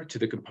similar to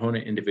the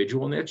component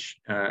individual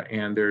niche,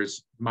 and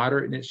there's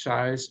moderate niche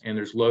size, and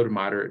there's low to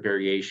moderate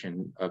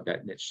variation of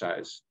that niche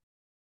size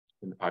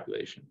in the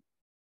population.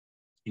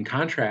 In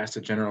contrast,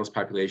 a generalist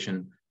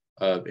population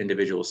of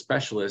individual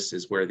specialists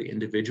is where the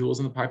individuals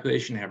in the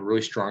population have a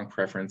really strong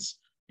preference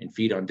and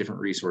feed on different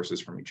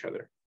resources from each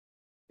other.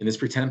 In this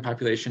pretend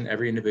population,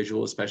 every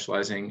individual is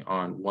specializing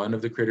on one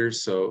of the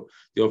critters, so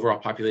the overall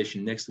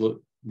population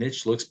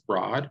niche looks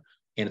broad,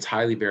 and it's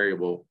highly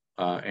variable,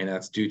 and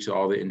that's due to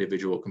all the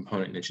individual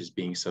component niches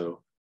being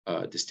so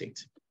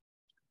distinct.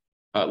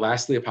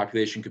 Lastly, a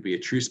population could be a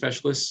true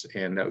specialist,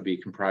 and that would be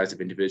comprised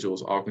of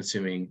individuals all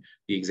consuming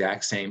the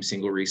exact same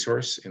single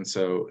resource. And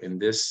so in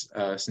this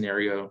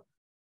scenario,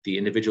 the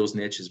individual's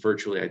niche is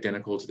virtually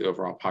identical to the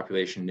overall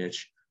population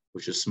niche,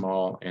 which is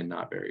small and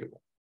not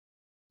variable.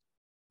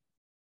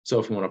 So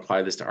if we want to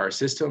apply this to our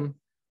system,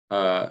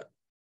 the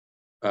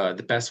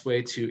best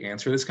way to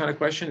answer this kind of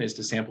question is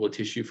to sample a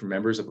tissue from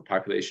members of a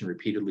population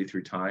repeatedly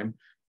through time.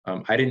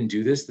 I didn't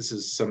do this. This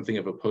is something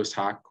of a post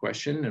hoc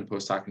question and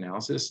post hoc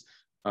analysis.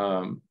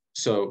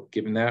 So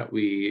given that,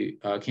 we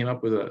came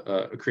up with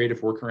a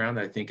creative workaround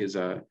that I think is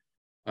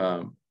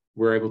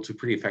we're able to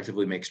pretty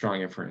effectively make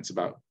strong inference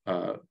about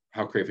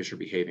how crayfish are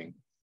behaving.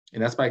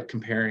 And that's by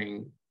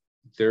comparing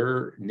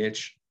their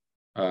niche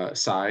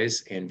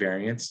size and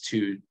variance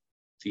to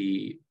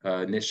the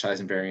niche size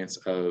and variance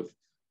of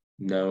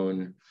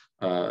known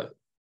the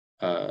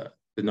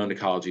known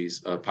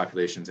ecologies of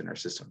populations in our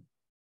system.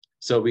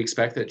 So we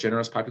expect that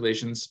generalist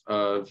populations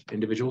of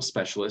individual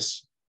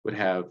specialists would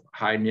have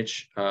high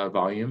niche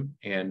volume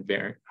and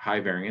high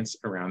variance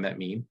around that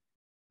mean.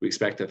 We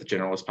expect that the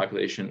generalist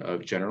population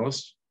of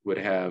generalists would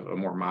have a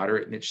more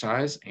moderate niche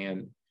size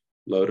and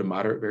low to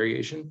moderate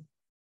variation,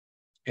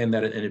 and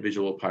that an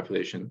individual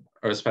population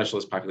or a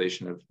specialist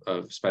population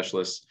of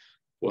specialists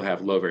will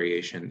have low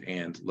variation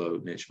and low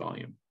niche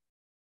volume.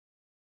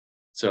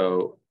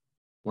 So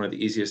one of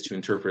the easiest to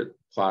interpret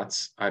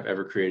plots I've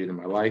ever created in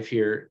my life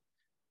here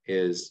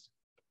is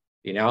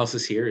the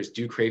analysis here is,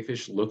 do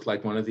crayfish look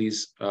like one of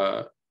these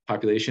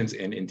populations?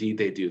 And indeed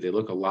they do. They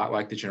look a lot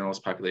like the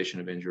generalist population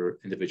of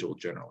individual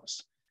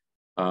generalists.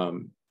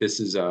 This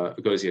is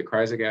Agosia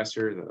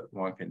chrysogaster, the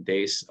longfin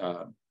dace.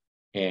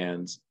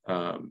 And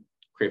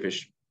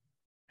crayfish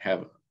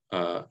have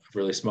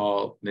really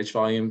small niche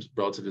volumes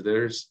relative to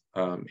theirs,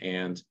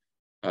 and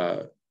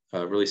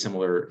really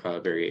similar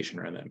variation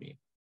around that mean.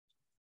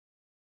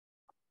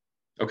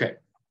 Okay,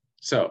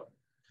 so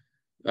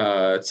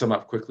sum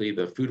up quickly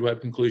the food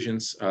web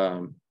conclusions.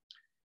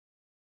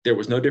 There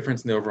was no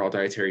difference in the overall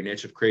dietary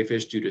niche of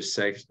crayfish due to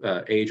sex,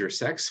 age or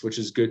sex, which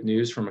is good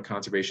news from a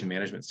conservation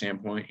management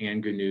standpoint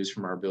and good news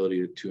from our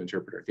ability to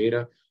interpret our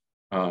data.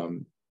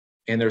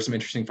 And there are some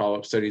interesting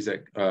follow-up studies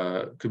that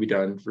could be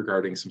done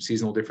regarding some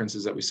seasonal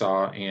differences that we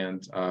saw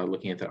and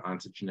looking at the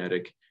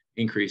ontogenetic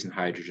increase in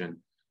hydrogen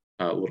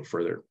a little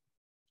further.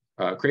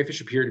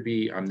 Crayfish appear to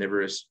be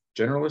omnivorous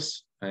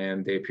generalists,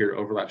 and they appear to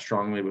overlap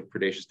strongly with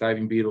predaceous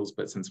diving beetles,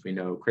 but since we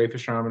know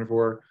crayfish are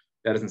omnivore,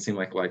 that doesn't seem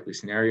like a likely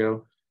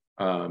scenario.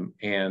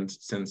 And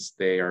since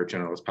they are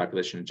generalist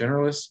population and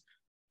generalists,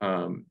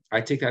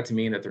 I take that to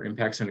mean that their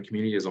impacts on the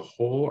community as a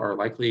whole are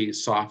likely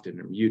softened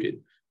or muted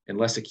and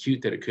less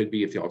acute than it could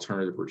be if the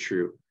alternative were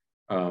true.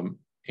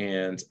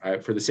 And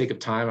for the sake of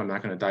time, I'm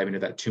not going to dive into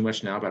that too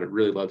much now, but I'd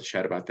really love to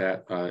chat about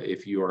that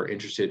if you are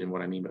interested in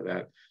what I mean by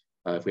that.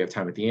 If we have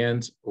time at the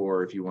end,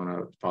 or if you want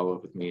to follow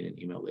up with me in an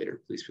email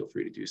later, please feel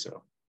free to do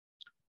so.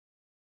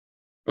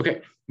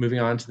 Okay, moving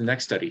on to the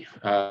next study.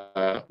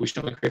 We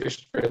show that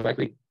crayfish very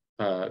likely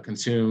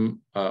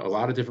consume a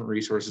lot of different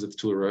resources of the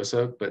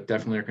Tularosa, but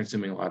definitely are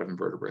consuming a lot of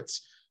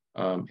invertebrates.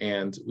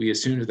 And we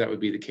assumed that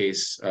would be the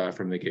case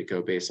from the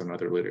get-go based on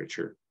other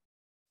literature.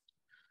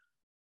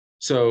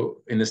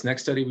 So in this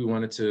next study, we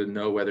wanted to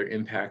know whether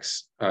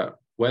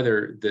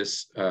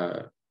this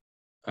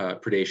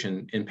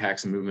predation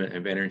impacts the movement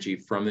of energy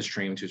from the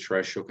stream to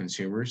terrestrial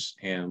consumers.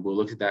 And we'll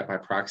look at that by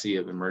proxy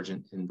of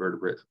emergent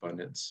invertebrate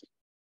abundance.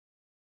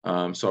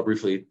 So I'll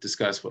briefly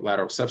discuss what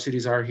lateral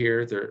subsidies are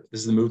here.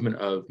 This is the movement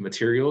of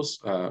materials,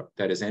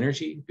 that is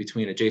energy,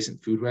 between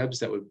adjacent food webs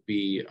that would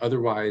be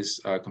otherwise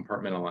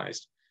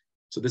compartmentalized.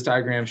 So this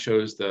diagram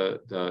shows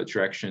the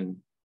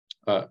direction,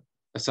 a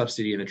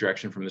subsidy in the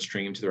direction from the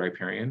stream to the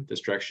riparian.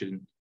 This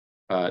direction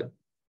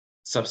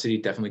subsidy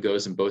definitely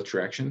goes in both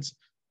directions.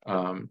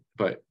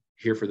 But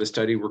here for this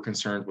study, we're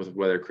concerned with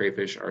whether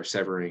crayfish are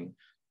severing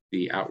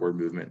the outward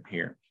movement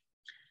here.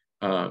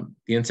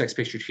 The insects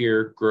pictured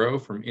here grow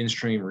from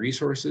in-stream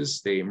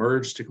resources. They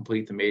emerge to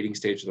complete the mating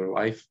stage of their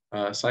life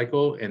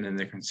cycle, and then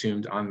they're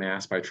consumed en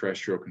masse by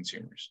terrestrial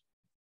consumers.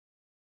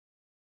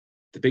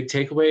 The big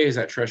takeaway is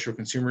that terrestrial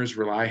consumers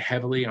rely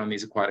heavily on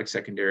these aquatic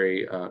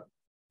secondary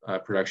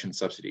production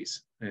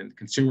subsidies. And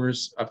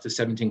consumers up to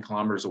 17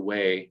 kilometers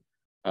away,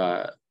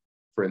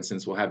 for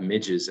instance, will have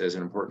midges as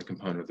an important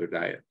component of their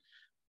diet.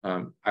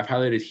 I've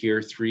highlighted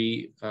here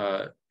three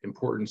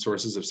important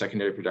sources of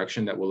secondary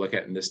production that we'll look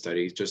at in this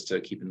study, just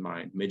to keep in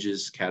mind: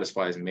 midges,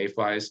 caddisflies, and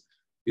mayflies.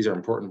 These are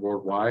important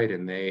worldwide,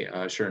 and they,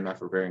 sure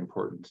enough, are very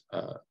important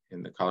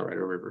in the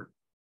Colorado River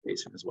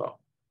Basin as well.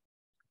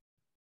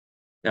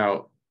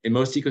 Now, in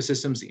most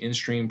ecosystems, the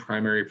in-stream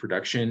primary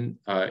production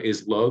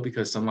is low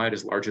because sunlight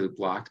is largely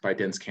blocked by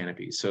dense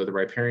canopies. So the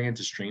riparian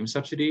to stream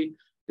subsidy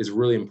is a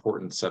really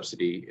important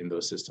subsidy in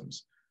those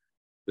systems.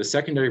 The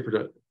secondary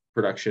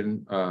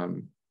production,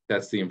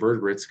 that's the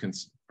invertebrates,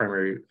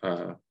 primary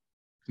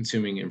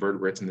consuming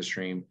invertebrates in the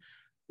stream,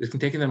 it's been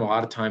taking them a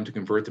lot of time to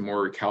convert the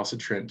more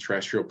recalcitrant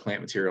terrestrial plant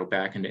material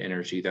back into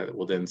energy that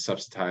will then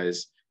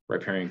subsidize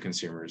riparian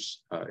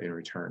consumers in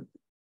return.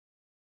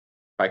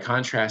 By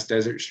contrast,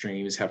 desert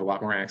streams have a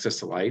lot more access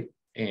to light,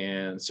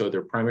 and so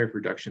their primary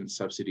production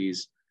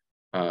subsidies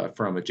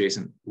from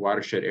adjacent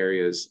watershed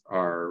areas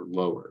are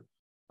lower.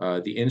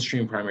 The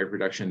in-stream primary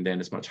production then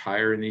is much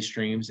higher in these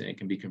streams, and it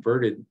can be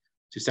converted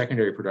to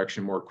secondary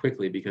production more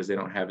quickly because they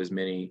don't have as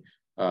many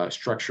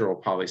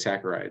structural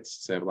polysaccharides.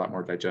 So they have a lot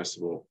more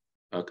digestible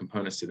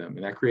components to them.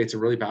 And that creates a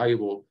really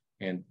valuable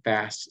and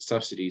fast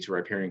subsidy to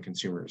riparian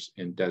consumers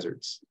in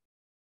deserts.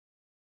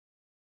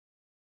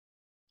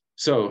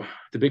 So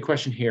the big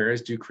question here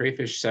is, do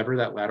crayfish sever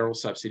that lateral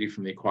subsidy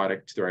from the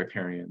aquatic to the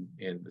riparian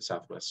in the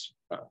Southwest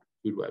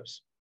food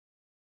webs?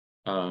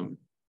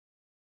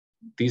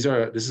 This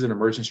is an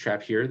emergence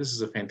trap here. This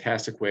is a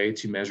fantastic way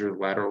to measure the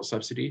lateral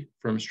subsidy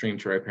from stream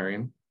to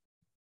riparian.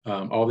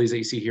 All these that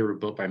you see here were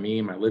built by me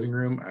in my living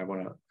room. I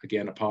want to,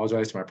 again,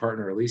 apologize to my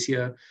partner,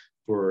 Alicia,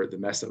 for the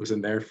mess that was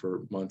in there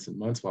for months and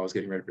months while I was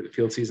getting ready for the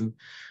field season.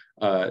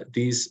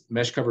 These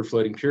mesh-covered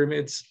floating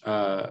pyramids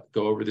go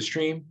over the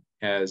stream.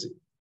 As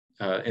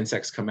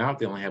insects come out,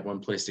 they only have one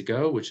place to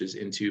go, which is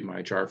into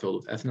my jar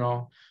filled with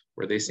ethanol,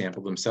 where they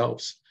sample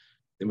themselves.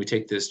 Then we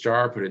take this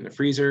jar, put it in the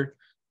freezer,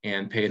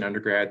 and pay an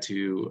undergrad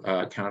to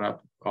count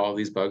up all of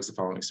these bugs the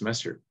following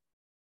semester.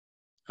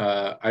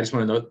 I just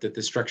want to note that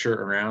the structure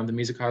around the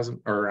mesocosm,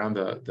 or around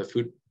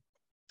the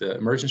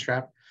emergence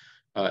trap,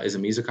 is a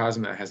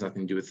mesocosm that has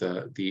nothing to do with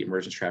the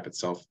emergence trap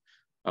itself.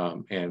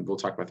 And we'll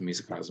talk about the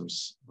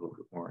mesocosms a little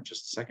bit more in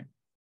just a second.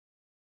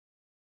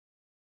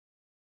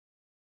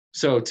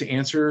 So to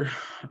answer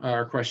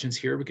our questions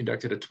here, we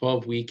conducted a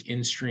 12-week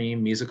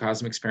in-stream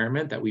mesocosm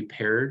experiment that we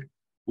paired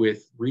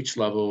with reach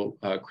level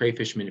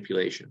crayfish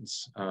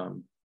manipulations.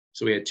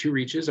 So we had 2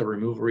 reaches, a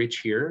removal reach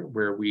here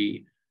where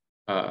we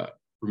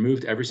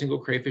removed every single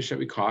crayfish that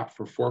we caught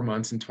for 4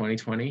 months in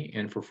 2020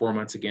 and for 4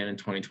 months again in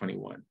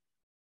 2021.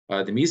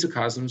 The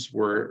mesocosms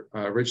were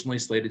originally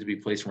slated to be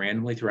placed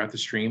randomly throughout the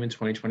stream in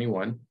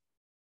 2021.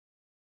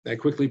 That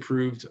quickly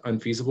proved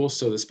unfeasible.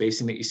 So the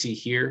spacing that you see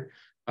here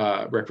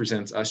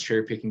represents us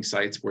cherry picking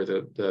sites where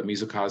the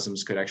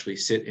mesocosms could actually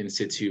sit in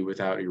situ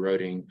without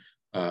eroding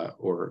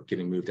or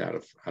getting moved out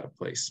of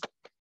place.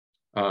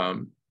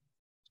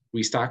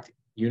 We stocked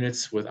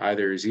units with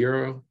either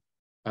 0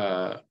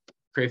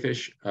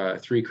 crayfish,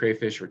 3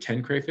 crayfish, or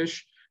 10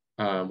 crayfish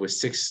with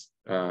 6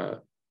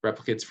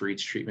 replicates for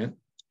each treatment.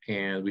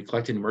 And we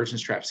collected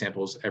emergence trap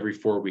samples every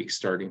 4 weeks,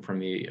 starting from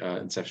the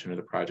inception of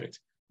the project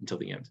until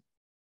the end.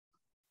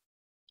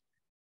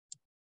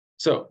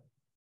 So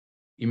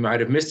you might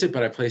have missed it,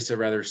 but I placed a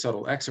rather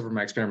subtle X over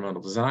my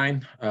experimental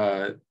design.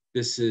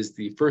 This is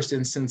the first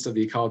instance of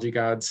the ecology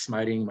gods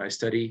smiting my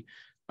study.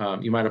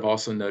 You might have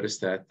also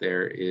noticed that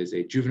there is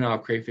a juvenile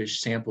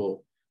crayfish sampling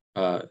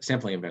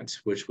event,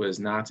 which was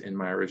not in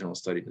my original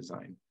study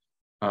design.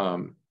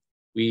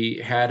 We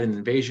had an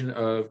invasion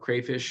of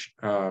crayfish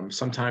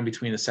sometime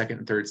between the 2nd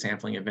and 3rd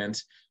sampling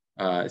event.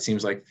 It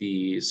seems like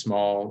the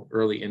small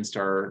early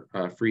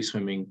instar free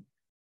swimming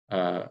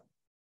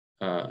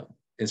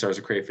instars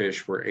of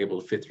crayfish were able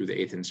to fit through the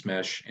 1/8 inch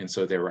mesh. And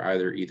so they were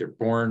either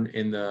born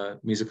in the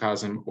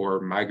mesocosm or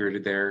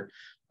migrated there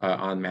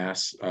en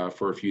masse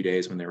for a few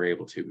days when they were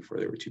able to before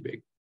they were too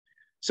big.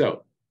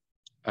 So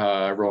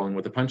rolling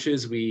with the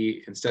punches,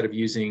 we, instead of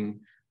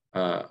using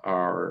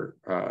our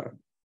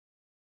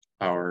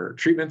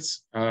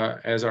treatments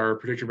as our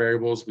predictor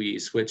variables, we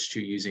switched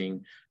to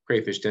using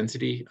crayfish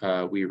density.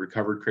 We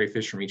recovered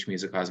crayfish from each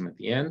mesocosm at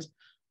the end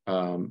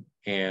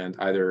and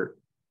either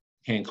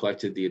hand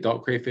collected the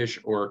adult crayfish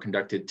or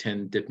conducted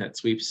 10 dip net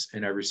sweeps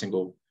in every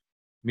single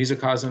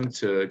mesocosm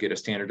to get a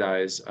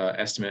standardized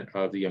estimate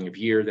of the young of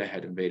year that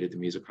had invaded the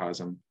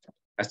mesocosm,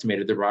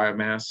 estimated the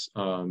biomass,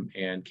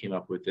 and came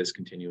up with this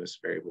continuous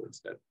variable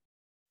instead.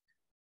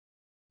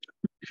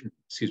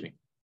 Excuse me.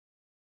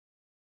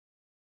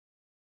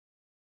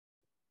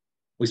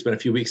 We spent a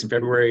few weeks in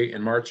February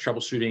and March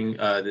troubleshooting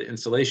the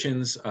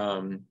installations,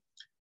 and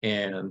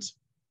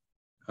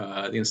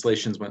the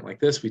installations went like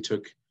this. We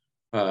took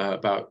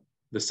about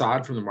the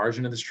sod from the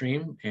margin of the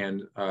stream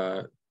and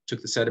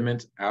took the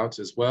sediment out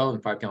as well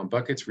in 5-gallon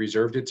buckets,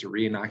 reserved it to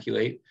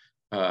re-inoculate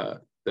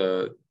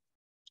the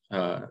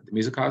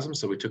mesocosm.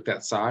 So we took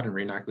that sod and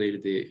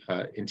re-inoculated the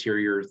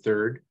interior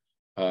 3rd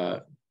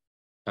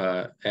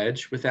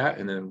edge with that,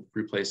 and then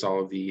replaced all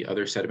of the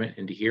other sediment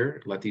into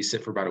here. Let these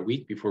sit for about a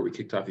week before we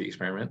kicked off the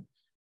experiment.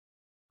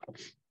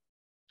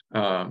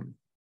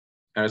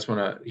 I just want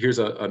to, here's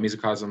a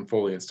mesocosm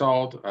fully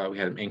installed. We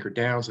had them anchored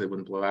down so they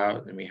wouldn't blow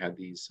out. And we had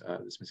these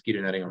this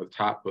mosquito netting over the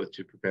top, both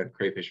to prevent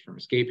crayfish from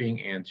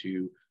escaping and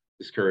to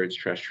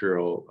discourage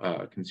terrestrial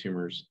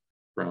consumers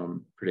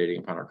from predating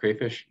upon our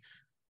crayfish.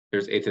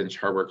 There's 1/8 inch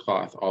hardware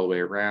cloth all the way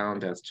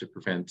around. That's to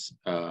prevent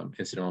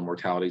incidental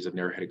mortalities of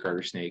narrow-headed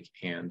garter snake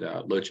and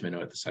loach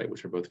minnow at the site,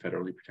 which are both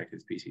federally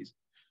protected species.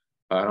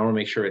 I want to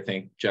make sure I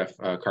thank Jeff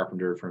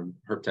Carpenter from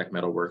Herptech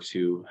Metalworks,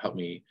 who helped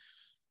me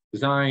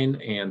design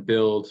and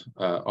build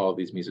all of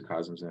these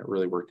mesocosms, and it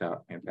really worked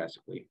out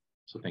fantastically.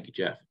 So thank you,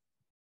 Jeff.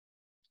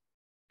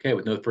 Okay,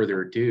 with no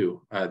further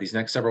ado, these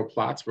next several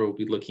plots we'll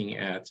be looking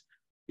at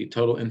the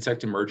total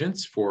insect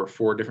emergence for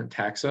 4 different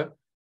taxa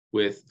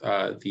with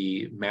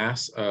the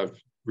mass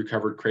of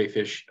recovered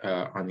crayfish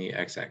on the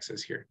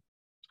x-axis here.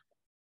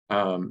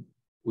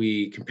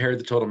 We compared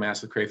the total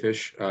mass of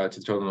crayfish to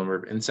the total number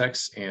of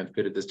insects and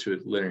fitted this to a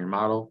linear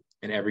model.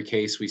 In every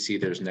case, we see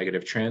there's a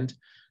negative trend.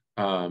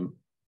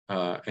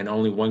 And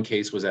only one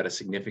case was at a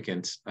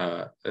significant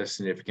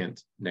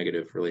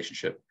negative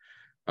relationship.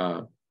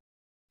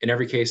 In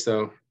every case,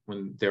 though,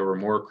 when there were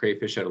more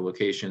crayfish at a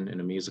location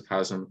in a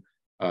mesocosm,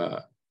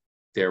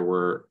 there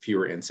were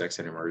fewer insects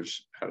that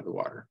emerged out of the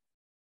water.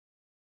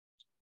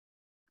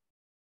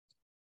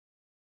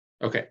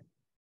 Okay.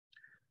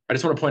 I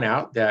just want to point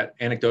out that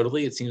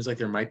anecdotally, it seems like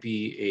there might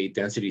be a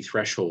density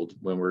threshold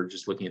when we're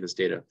just looking at this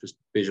data, just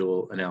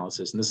visual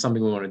analysis. And this is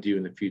something we want to do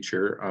in the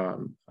future,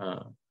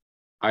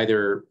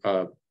 either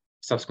a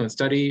subsequent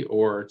study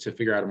or to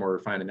figure out a more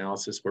refined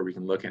analysis where we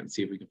can look at and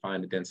see if we can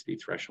find a density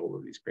threshold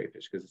of these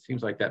crayfish, because it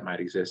seems like that might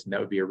exist. And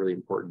that would be a really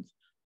important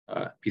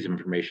piece of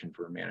information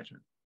for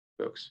management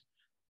folks.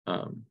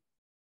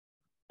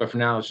 But for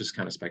now, it's just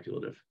kind of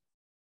speculative.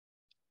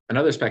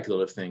 Another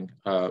speculative thing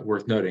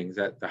worth noting is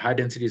that the high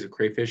densities of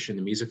crayfish in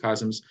the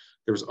mesocosms,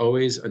 there was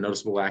always a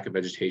noticeable lack of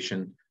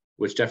vegetation,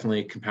 which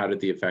definitely compounded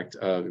the effect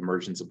of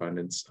emergence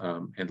abundance,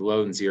 and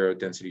low and zero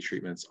density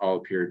treatments all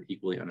appeared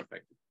equally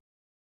unaffected.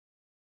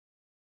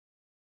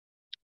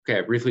 Okay,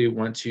 I briefly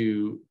want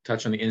to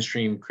touch on the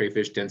in-stream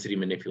crayfish density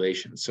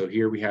manipulation. So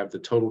here we have the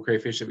total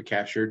crayfish that we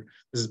captured.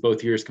 This is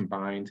both years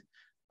combined.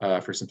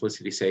 For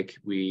simplicity's sake,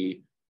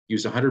 we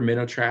used 100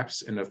 minnow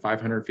traps in a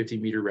 550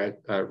 meter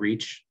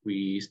reach.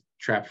 We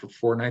trapped for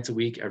 4 nights a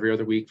week, every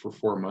other week for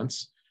 4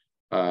 months.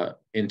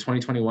 In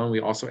 2021, we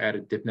also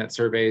added dip net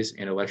surveys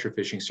and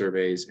electrofishing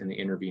surveys in the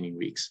intervening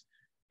weeks.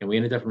 And we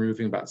ended up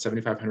removing about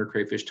 7,500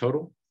 crayfish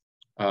total.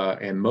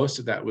 And most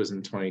of that was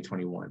in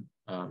 2021.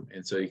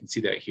 And so you can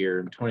see that here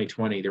in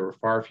 2020, there were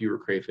far fewer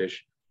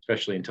crayfish,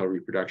 especially until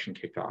reproduction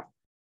kicked off.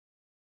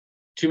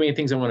 Two main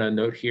things I want to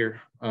note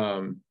here.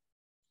 That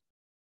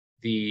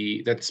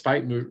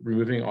despite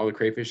removing all the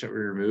crayfish that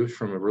were removed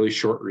from a really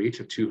short reach,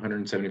 a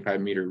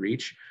 275-meter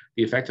reach,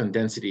 the effect on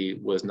density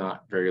was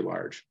not very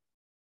large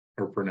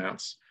or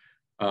pronounced.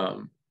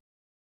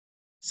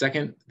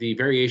 Second, the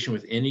variation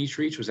within each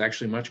reach was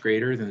actually much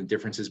greater than the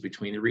differences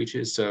between the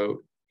reaches.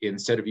 So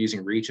instead of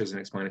using reach as an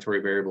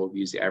explanatory variable, we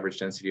use the average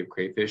density of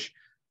crayfish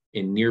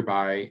in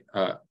nearby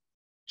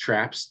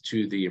traps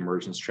to the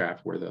emergence trap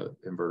where the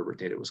invertebrate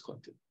data was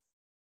collected.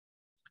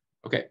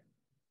 Okay,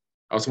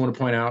 I also want to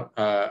point out,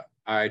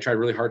 I tried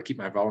really hard to keep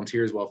my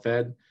volunteers well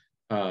fed.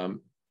 And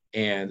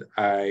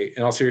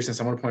in all seriousness,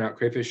 I want to point out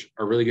crayfish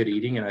are really good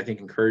eating, and I think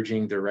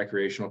encouraging their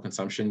recreational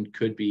consumption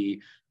could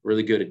be a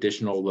really good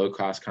additional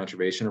low-cost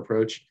conservation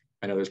approach.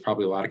 I know there's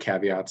probably a lot of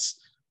caveats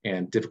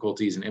and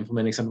difficulties in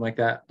implementing something like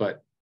that,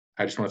 but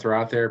I just want to throw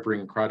out there,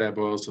 bringing crawdad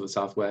boils to the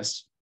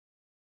Southwest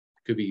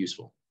could be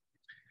useful.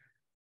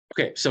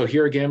 Okay, so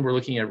here again, we're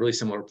looking at really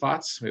similar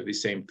plots. We have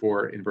these same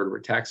 4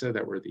 invertebrate taxa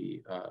that were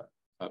the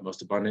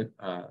most abundant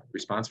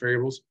response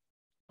variables.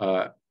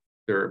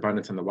 Their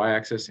abundance on the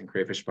y-axis and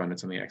crayfish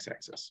abundance on the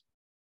x-axis.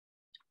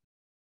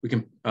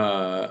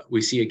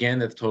 We see again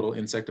that the total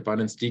insect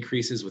abundance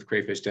decreases with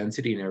crayfish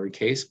density in every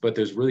case, but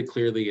there's really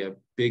clearly a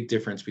big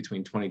difference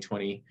between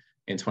 2020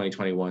 and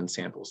 2021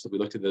 samples. So we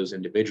looked at those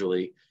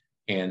individually,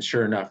 and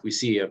sure enough, we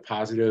see a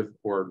positive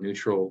or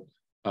neutral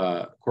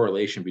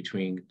correlation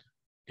between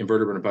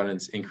invertebrate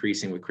abundance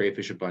increasing with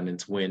crayfish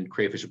abundance when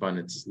crayfish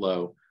abundance is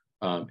low,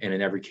 and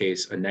in every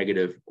case, a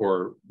negative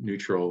or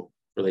neutral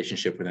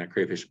relationship when that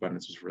crayfish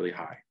abundance was really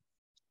high.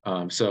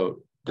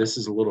 So this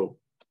is a little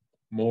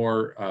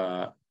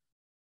more,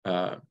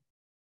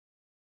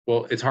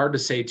 well, it's hard to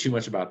say too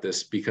much about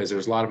this because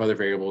there's a lot of other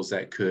variables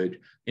that could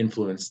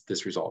influence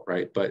this result,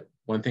 right? But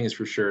one thing is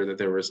for sure that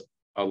there was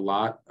a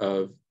lot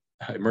of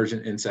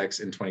emergent insects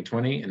in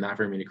 2020 and not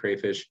very many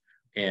crayfish.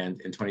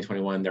 And in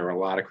 2021, there were a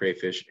lot of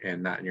crayfish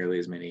and not nearly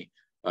as many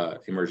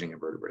emerging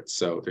invertebrates.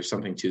 So there's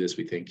something to this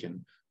we think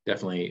can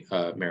definitely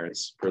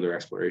merits further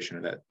exploration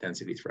of that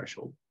density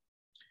threshold.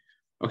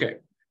 Okay,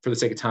 for the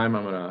sake of time,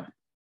 I'm gonna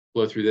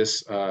blow through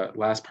this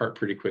last part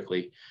pretty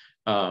quickly.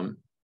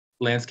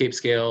 Landscape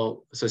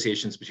scale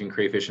associations between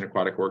crayfish and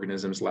aquatic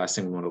organisms, last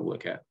thing we want to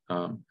look at.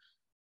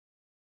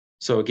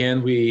 So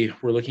again, we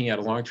were looking at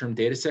a long-term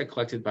data set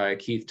collected by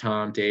Keith,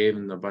 Tom, Dave,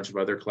 and a bunch of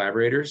other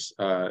collaborators.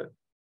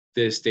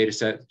 This data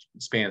set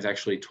spans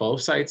actually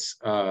 12 sites,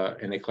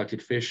 and they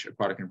collected fish,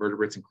 aquatic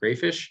invertebrates, and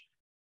crayfish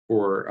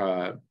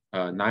for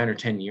 9 or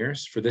 10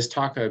 years. For this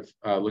talk, I've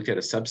looked at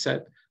a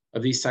subset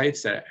of these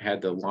sites that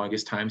had the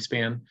longest time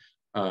span,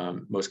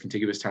 most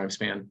contiguous time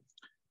span.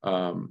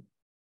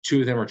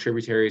 2 of them are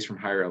tributaries from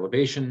higher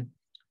elevation,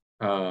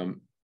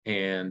 and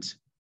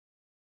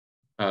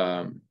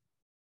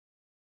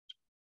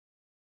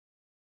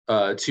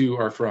 2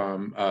 are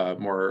from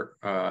more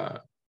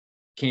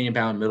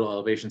canyon-bound middle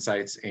elevation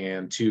sites,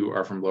 and 2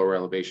 are from lower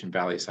elevation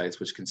valley sites,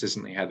 which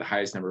consistently had the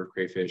highest number of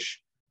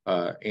crayfish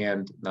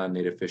and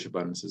non-native fish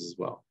abundances as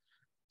well.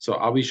 So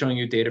I'll be showing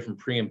you data from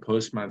pre and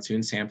post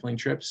monsoon sampling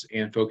trips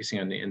and focusing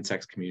on the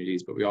insects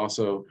communities, but we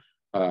also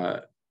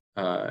have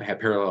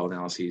parallel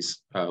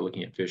analyses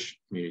looking at fish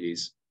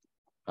communities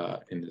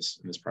in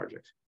this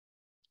project.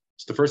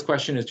 So the first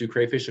question is, do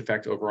crayfish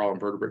affect overall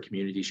invertebrate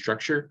community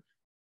structure?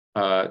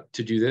 To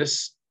do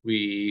this,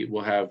 we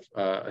will have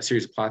a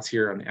series of plots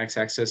here. On the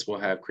x-axis, we'll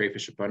have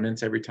crayfish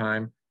abundance every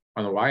time.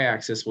 On the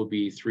y-axis will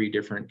be 3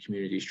 different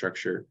community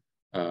structure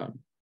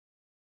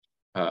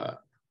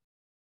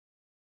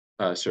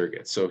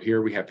surrogates. So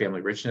here we have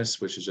family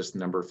richness, which is just the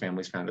number of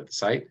families found at the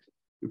site.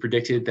 We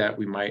predicted that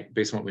we might,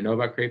 based on what we know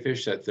about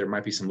crayfish, that there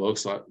might be some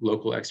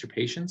local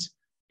extirpations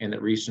and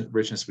that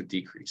richness would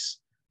decrease.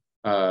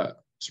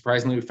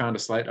 Surprisingly, we found a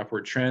slight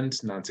upward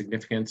trend,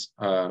 non-significant,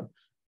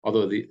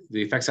 although the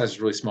effect size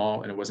is really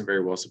small and it wasn't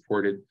very well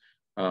supported.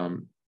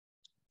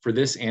 For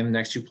this and the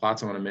next 2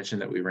 plots, I want to mention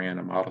that we ran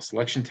a model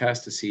selection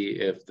test to see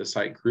if the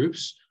site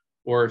groups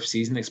or if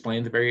season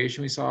explained the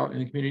variation we saw in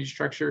the community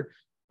structure.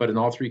 But in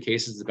all 3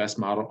 cases, the best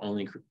model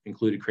only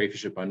included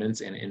crayfish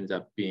abundance and ended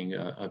up being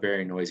a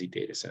very noisy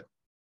data set.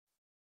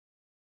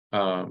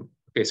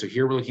 Okay, so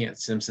here we're looking at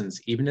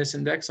Simpson's evenness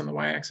index on the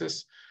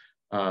y-axis.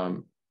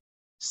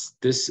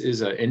 This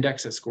is an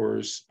index that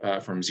scores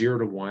from 0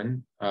 to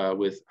 1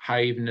 with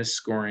high evenness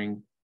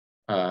scoring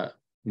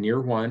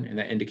near 1, and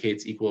that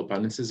indicates equal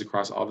abundances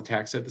across all the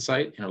taxa at the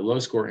site, and a low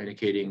score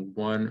indicating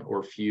one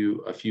or a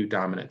few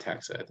dominant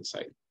taxa at the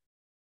site.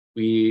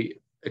 We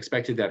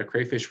expected that if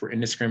crayfish were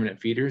indiscriminate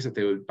feeders, that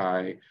they would,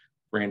 by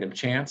random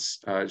chance,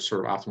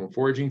 sort of optimal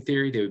foraging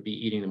theory, they would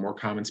be eating the more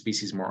common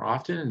species more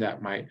often, and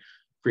that might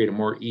create a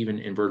more even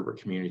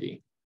invertebrate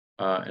community.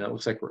 And it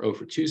looks like we're 0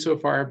 for 2 so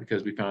far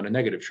because we found a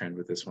negative trend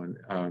with this one.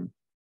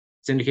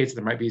 This indicates that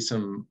there might be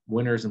some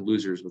winners and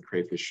losers with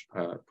crayfish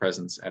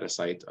presence at a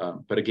site.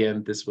 But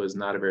again, this was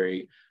not a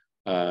very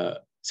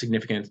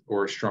significant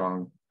or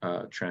strong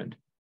trend.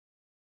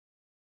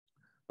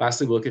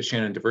 Lastly, we'll look at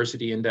Shannon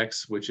Diversity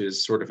Index, which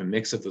is sort of a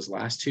mix of those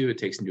last two. It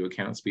takes into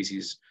account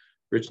species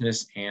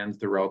richness and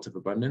the relative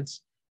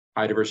abundance.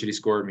 High diversity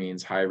score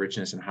means high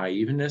richness and high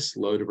evenness.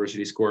 Low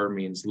diversity score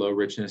means low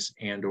richness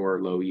and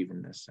or low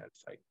evenness at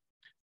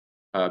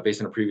site.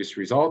 Based on our previous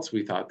results,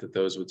 we thought that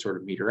those would sort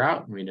of meter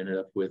out, and we ended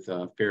up with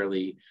a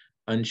fairly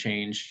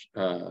unchanged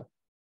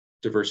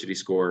diversity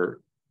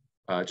score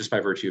just by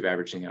virtue of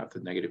averaging out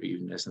the negative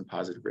evenness and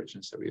positive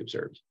richness that we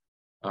observed.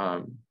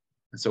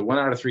 And so 1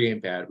 out of 3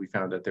 ain't bad. We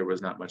found that there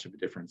was not much of a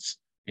difference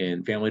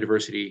in family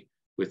diversity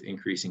with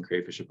increasing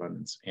crayfish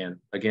abundance. And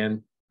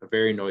again, a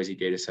very noisy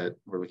data set.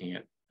 We're looking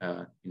at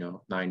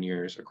 9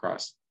 years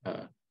across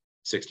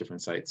 6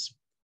 different sites.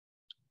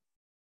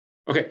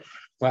 Okay,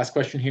 last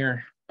question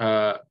here.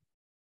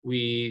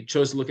 We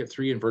chose to look at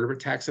 3 invertebrate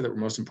taxa that were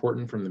most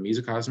important from the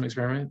mesocosm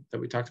experiment that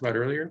we talked about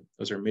earlier.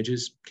 Those are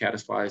midges,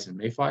 caddisflies, and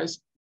mayflies.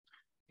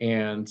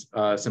 And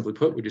simply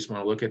put, we just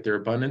want to look at their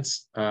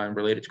abundance and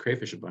relate it to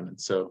crayfish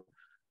abundance. So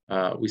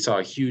we saw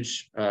a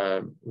huge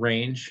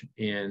range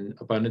in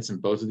abundance in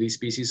both of these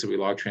species. So we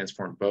log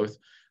transformed both.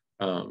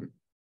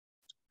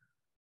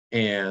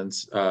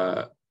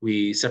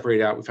 We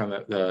separated out, we found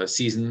that the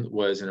season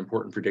was an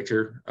important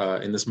predictor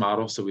in this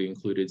model. So we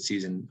included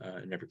season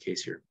in every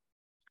case here.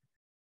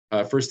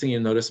 First thing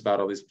you'll notice about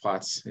all these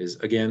plots is,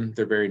 again,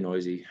 they're very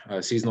noisy.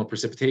 Seasonal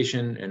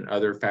precipitation and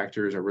other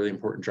factors are really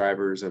important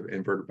drivers of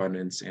invert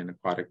abundance and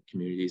aquatic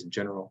communities in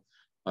general,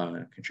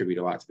 contribute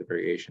a lot to the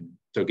variation.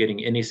 So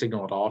getting any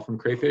signal at all from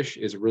crayfish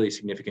is a really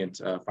significant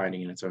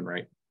finding in its own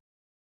right.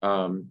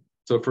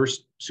 So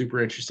first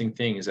super interesting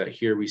thing is that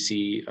here we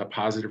see a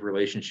positive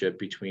relationship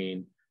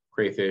between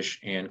crayfish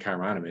and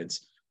chironomids,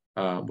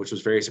 which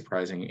was very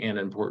surprising and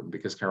important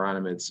because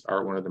chironomids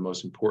are one of the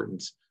most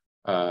important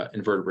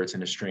invertebrates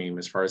in a stream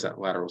as far as that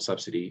lateral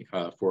subsidy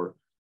for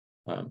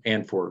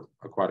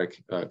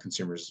aquatic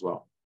consumers as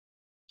well.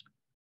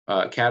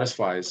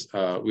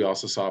 Caddisflies, we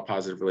also saw a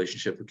positive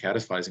relationship with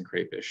caddisflies and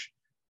crayfish.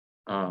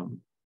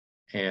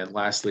 And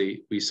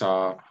lastly, we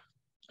saw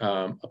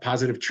a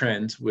positive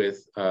trend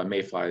with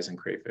mayflies and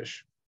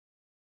crayfish.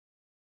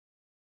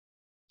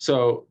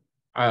 So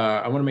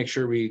I want to make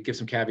sure we give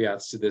some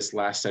caveats to this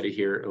last study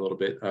here a little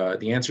bit.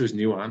 The answer is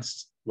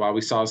nuanced. While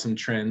we saw some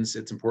trends,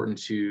 it's important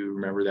to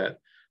remember that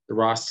the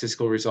raw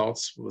statistical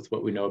results with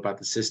what we know about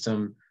the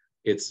system,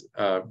 it's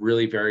a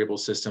really variable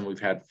system. We've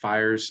had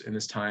fires in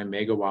this time,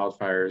 mega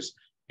wildfires,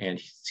 and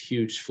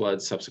huge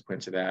floods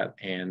subsequent to that.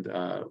 And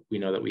we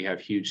know that we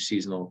have huge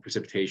seasonal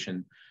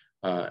precipitation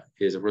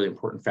is a really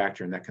important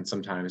factor, and that can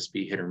sometimes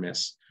be hit or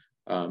miss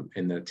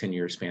in the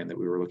 10-year span that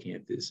we were looking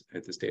at this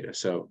data.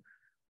 So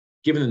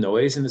given the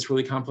noise in this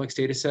really complex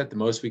data set, the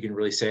most we can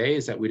really say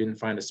is that we didn't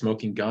find a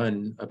smoking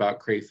gun about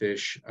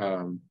crayfish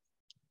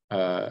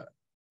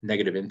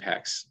negative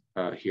impacts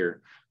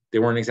here. They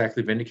weren't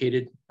exactly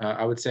vindicated,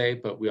 I would say,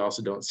 but we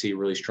also don't see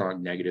really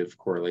strong negative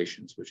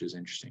correlations, which is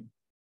interesting.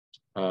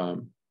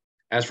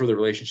 As for the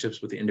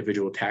relationships with the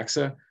individual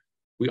taxa,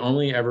 we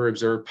only ever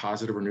observed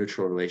positive or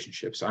neutral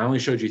relationships. So I only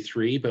showed you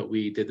 3, but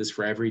we did this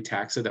for every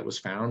taxa that was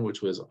found,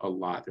 which was a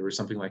lot. There was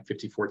something like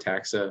 54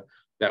 taxa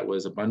that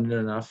was abundant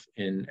enough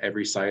in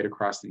every site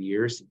across the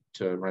years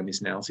to run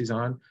these analyses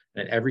on.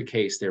 And in every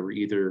case, they were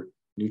either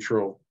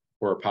neutral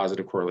or a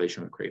positive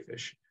correlation with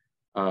crayfish.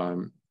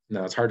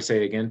 Now, it's hard to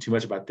say, again, too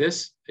much about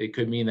this. It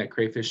could mean that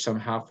crayfish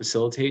somehow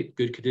facilitate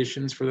good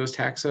conditions for those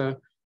taxa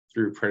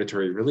through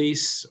predatory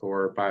release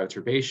or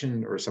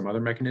bioturbation or some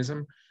other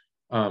mechanism.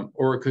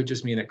 Or it could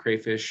just mean that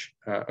crayfish,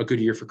 a good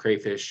year for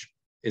crayfish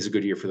is a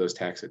good year for those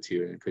taxa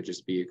too. And it could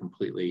just be a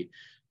completely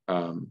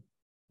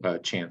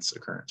chance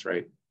occurrence,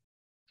 right?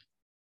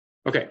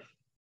 Okay.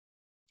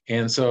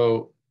 And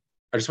so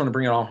I just want to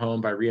bring it all home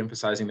by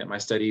reemphasizing that my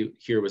study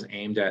here was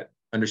aimed at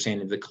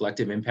understanding the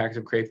collective impact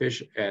of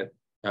crayfish at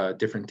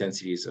different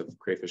densities of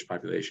crayfish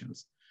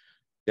populations.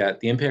 That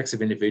the impacts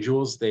of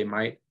individuals,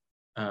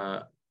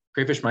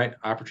 crayfish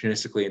might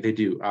opportunistically, and they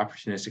do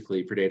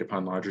opportunistically predate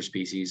upon larger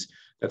species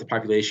that the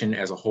population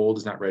as a whole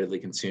does not readily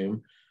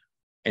consume.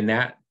 And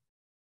that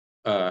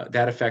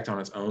effect on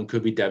its own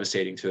could be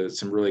devastating to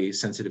some really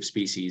sensitive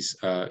species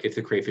if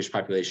the crayfish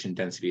population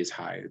density is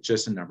high. It's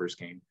just a numbers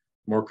game.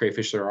 The more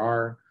crayfish there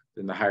are,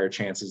 then the higher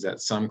chances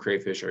that some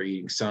crayfish are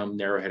eating some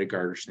narrow-headed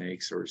garter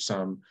snakes or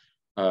some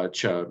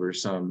chub or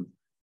some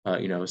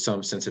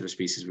sensitive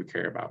species we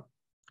care about.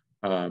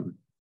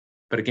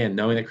 But again,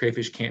 knowing that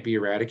crayfish can't be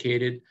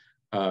eradicated,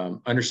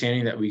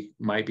 understanding that we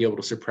might be able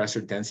to suppress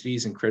their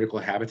densities in critical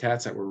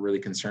habitats that we're really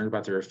concerned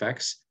about their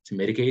effects to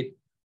mitigate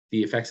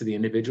the effects of the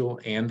individual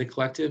and the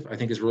collective, I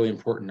think is really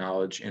important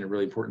knowledge and a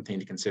really important thing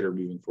to consider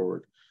moving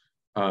forward.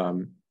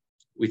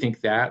 We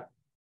think that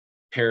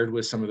paired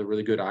with some of the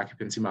really good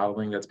occupancy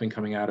modeling that's been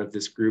coming out of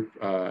this group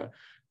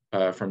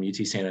from UT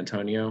San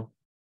Antonio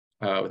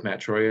with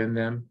Matt Troya and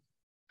them,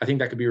 I think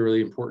that could be a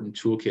really important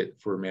toolkit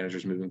for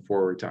managers moving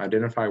forward to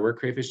identify where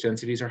crayfish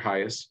densities are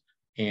highest,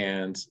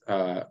 and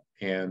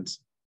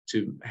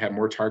to have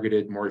more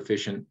targeted, more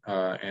efficient,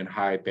 and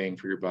high bang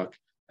for your buck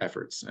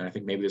efforts. And I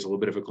think maybe there's a little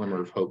bit of a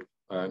glimmer of hope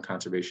in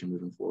conservation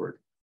moving forward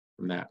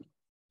from that.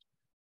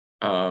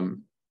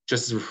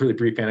 Just as a really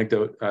brief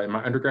anecdote, in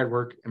my undergrad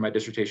work and my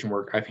dissertation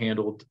work, I've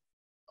handled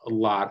a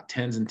lot,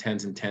 tens and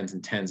tens and tens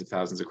and tens of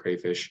thousands of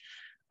crayfish.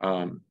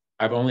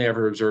 I've only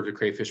ever observed a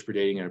crayfish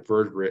predating an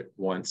invertebrate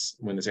once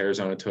when this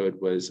Arizona toad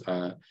was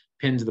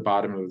pinned to the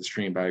bottom of the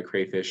stream by a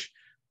crayfish.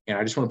 And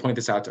I just want to point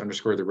this out to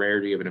underscore the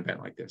rarity of an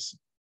event like this.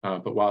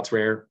 But while it's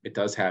rare, it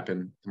does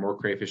happen. The more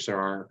crayfish there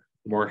are,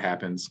 the more it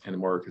happens, and the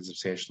more it can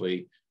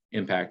substantially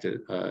impact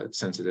a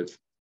sensitive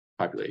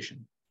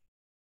population.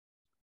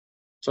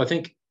 So I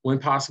think when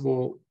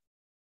possible,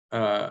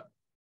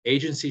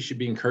 agencies should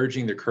be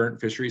encouraging their current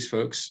fisheries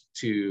folks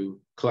to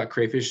collect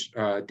crayfish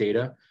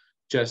data,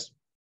 just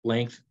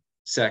length,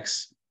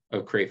 sex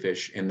of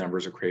crayfish, and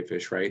numbers of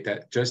crayfish, right?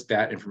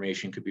 That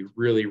information could be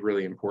really,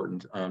 really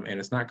important. And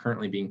it's not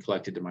currently being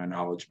collected, to my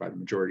knowledge, by the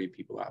majority of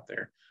people out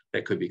there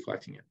that could be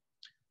collecting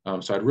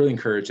it. So I'd really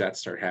encourage that to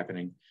start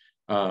happening.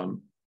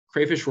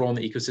 Crayfish role in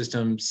the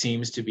ecosystem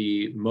seems to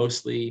be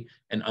mostly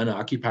an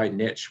unoccupied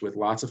niche with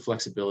lots of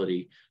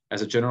flexibility.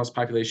 As a generalist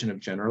population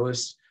of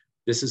generalists,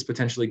 this is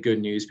potentially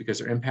good news because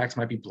their impacts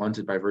might be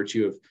blunted by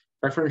virtue of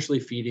preferentially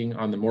feeding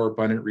on the more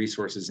abundant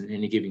resources in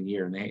any given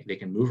year, and they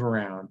can move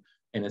around.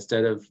 And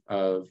instead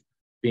of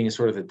being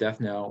sort of a death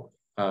knell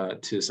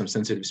to some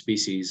sensitive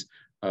species,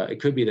 it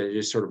could be that they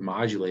just sort of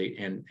modulate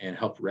and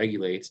help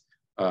regulate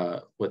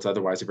what's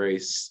otherwise a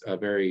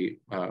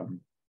very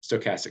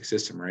stochastic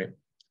system, right?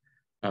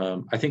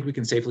 I think we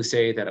can safely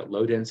say that at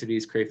low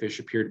densities, crayfish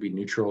appear to be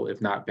neutral,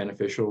 if not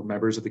beneficial,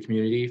 members of the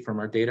community from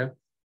our data.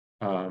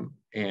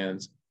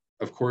 And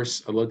of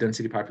course, a low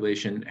density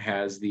population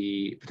has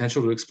the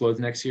potential to explode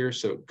next year,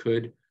 so it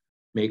could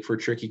make for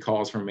tricky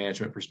calls from a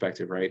management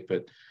perspective, right?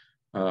 But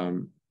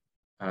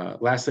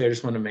lastly, I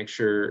just want to make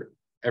sure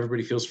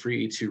everybody feels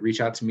free to reach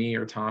out to me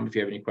or Tom if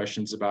you have any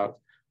questions about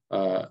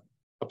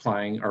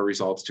applying our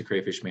results to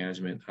crayfish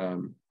management.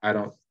 I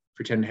don't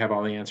pretend to have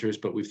all the answers,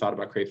 but we've thought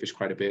about crayfish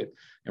quite a bit,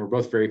 and we're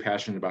both very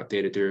passionate about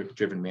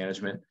data-driven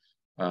management.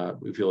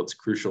 We feel it's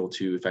crucial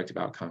to effective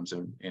outcomes,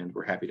 and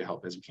we're happy to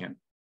help as we can.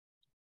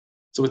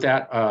 So with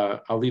that,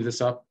 I'll leave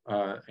this up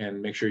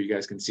and make sure you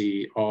guys can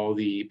see all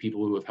the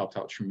people who have helped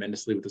out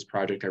tremendously with this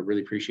project. I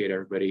really appreciate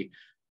everybody.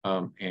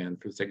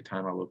 And for the sake of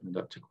time, I'll open it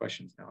up to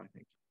questions now, I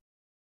think.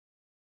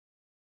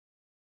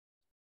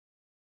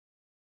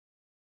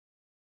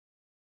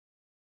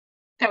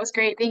 That was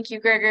great. Thank you,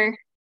 Gregor.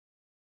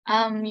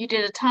 You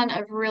did a ton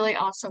of really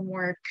awesome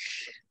work.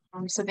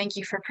 So thank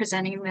you for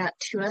presenting that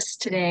to us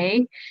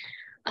today.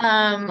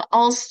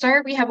 I'll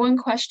start. We have one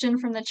question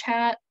from the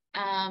chat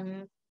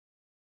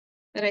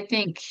that I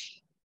think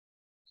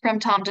from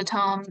Tom to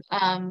Tom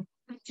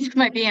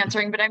might be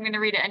answering, but I'm going to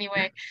read it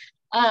anyway.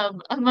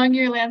 Among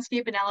your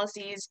landscape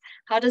analyses,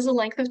 how does the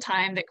length of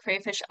time that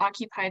crayfish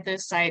occupied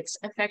those sites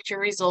affect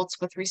your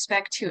results with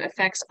respect to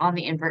effects on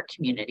the invert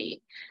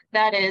community?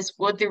 That is,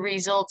 would the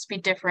results be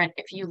different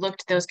if you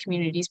looked at those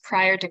communities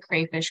prior to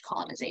crayfish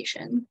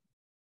colonization?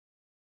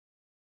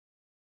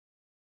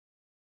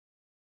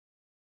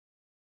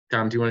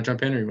 Tom, do you want to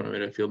jump in, or you want me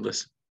to field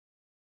this?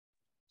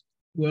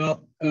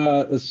 Well,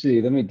 let's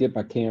see. Let me get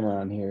my camera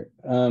on here.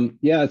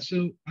 Yeah,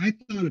 so I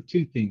thought of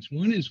two things.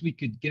 One is we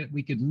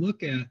could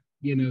look at,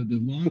 you know, the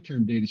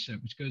long-term data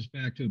set, which goes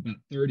back to about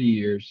 30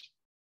 years,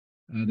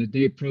 that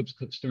Dave Probst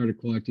started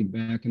collecting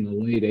back in the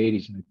late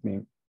 80s, I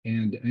think,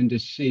 and to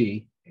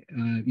see,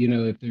 you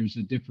know, if there's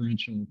a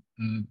differential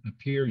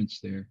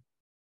appearance there.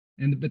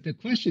 But the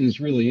question is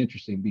really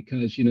interesting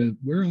because, you know,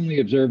 we're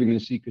only observing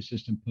this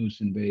ecosystem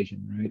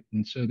post-invasion, right?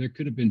 And so there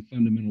could have been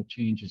fundamental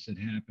changes that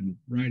happened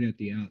right at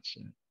the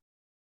outset.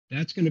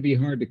 That's going to be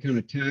hard to kind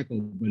of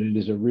tackle, but it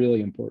is a really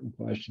important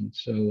question.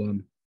 So,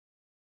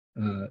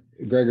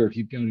 Gregor, if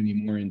you've got any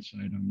more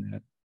insight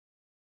on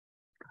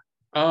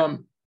that.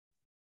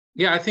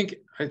 Yeah, I think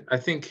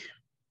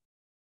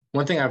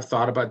one thing I've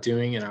thought about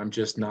doing, and I'm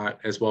just not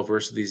as well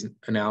versed with these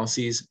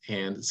analyses,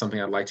 and it's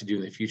something I'd like to do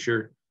in the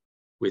future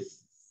with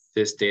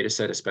this data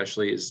set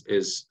especially,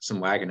 is some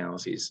lag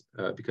analyses,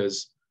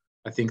 because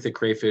I think the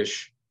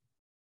crayfish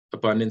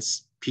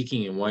abundance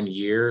peaking in 1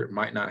 year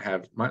might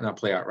not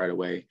play out right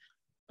away.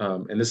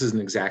 And this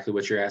isn't exactly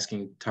what you're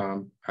asking,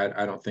 Tom,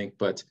 I don't think,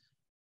 but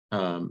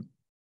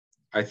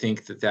I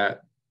think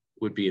that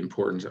would be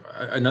important.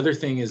 Another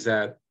thing is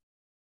that,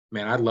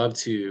 man, I'd love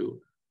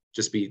to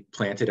just be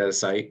planted at a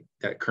site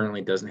that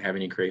currently doesn't have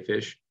any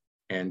crayfish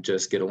and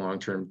just get a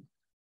long-term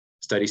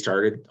study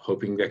started,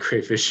 hoping that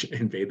crayfish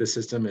invade the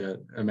system in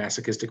a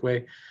masochistic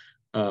way,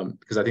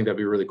 because I think that'd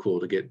be really cool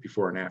to get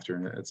before and after,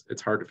 and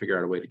it's hard to figure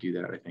out a way to do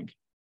that, I think.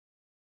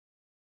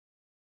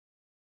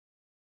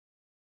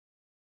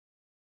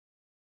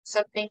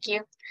 So thank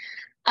you.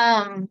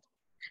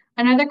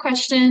 Another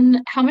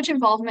question, how much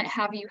involvement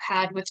have you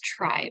had with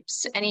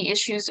tribes? Any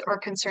issues or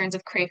concerns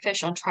of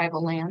crayfish on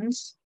tribal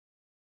lands?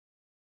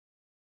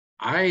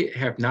 I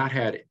have not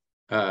had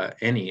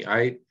any.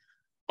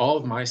 all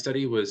of my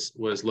study was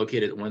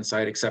located at one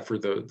site, except for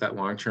that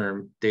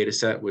long-term data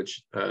set,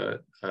 which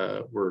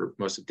were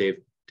most of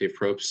Dave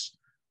Prope's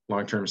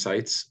long-term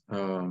sites.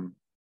 So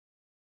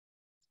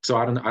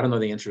I don't know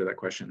the answer to that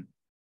question,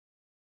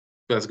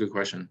 but that's a good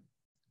question.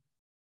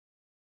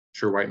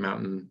 Sure, White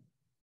Mountain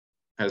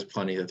has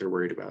plenty that they're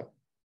worried about.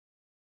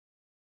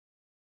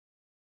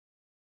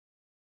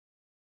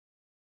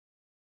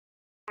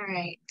 All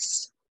right.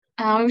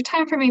 We have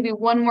time for maybe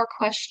one more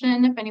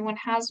question if anyone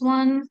has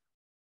one.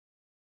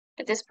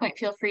 At this point,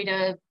 feel free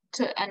to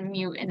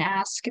unmute and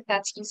ask if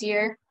that's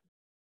easier.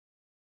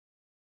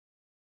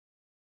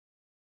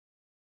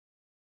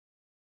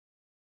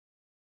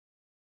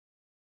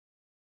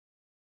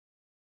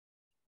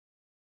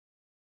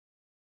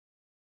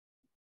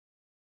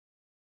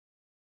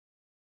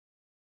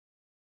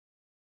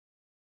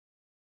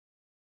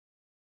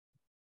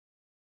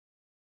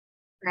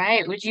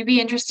 Right. Would you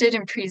be interested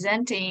in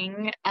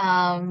presenting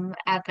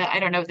at the, I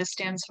don't know what this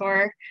stands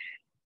for,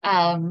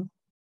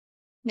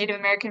 Native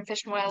American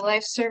Fish and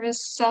Wildlife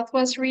Service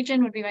Southwest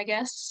region would be my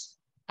guess,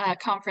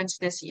 conference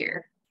this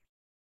year?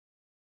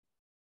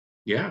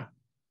 Yeah.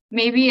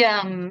 Maybe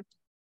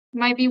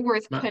might be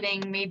worth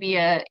putting maybe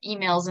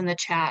emails in the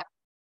chat.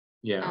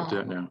 Yeah, I'll do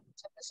it now.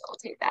 To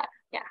facilitate that.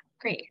 Yeah,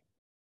 great.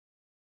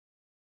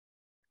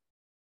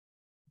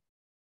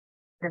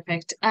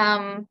 Perfect.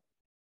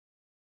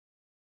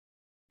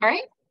 All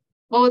right.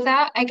 Well, with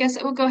that, I guess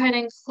it will go ahead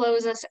and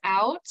close us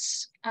out.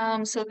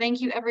 So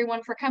thank you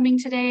everyone for coming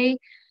today.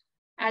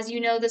 As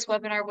you know, this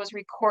webinar was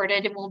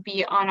recorded and will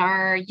be on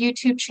our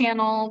YouTube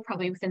channel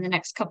probably within the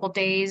next couple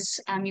days.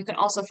 You can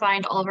also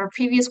find all of our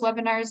previous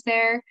webinars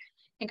there.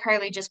 And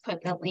Carly just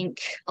put the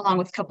link along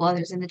with a couple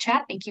others in the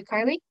chat. Thank you,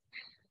 Carly.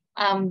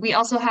 We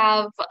also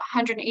have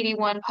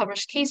 181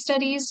 published case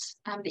studies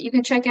that you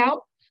can check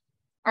out.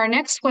 Our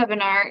next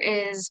webinar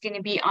is going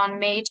to be on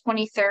May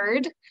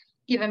 23rd,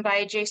 given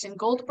by Jason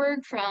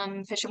Goldberg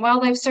from Fish and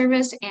Wildlife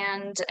Service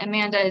and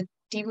Amanda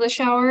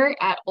Diebleschauer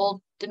at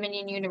Old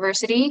Dominion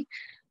University,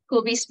 who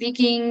will be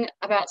speaking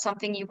about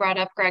something you brought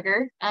up,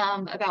 Gregor,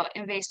 about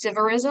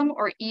invasivism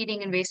or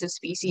eating invasive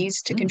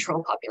species to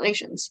control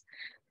populations.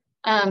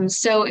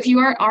 So if you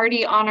aren't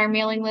already on our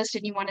mailing list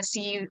and you want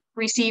to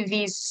receive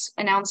these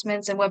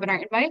announcements and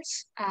webinar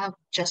invites,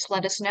 just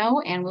let us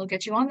know and we'll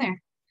get you on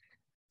there.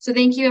 So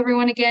thank you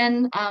everyone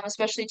again,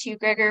 especially to you,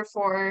 Gregor,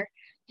 for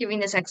giving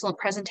this excellent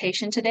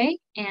presentation today,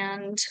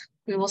 and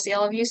we will see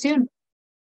all of you soon.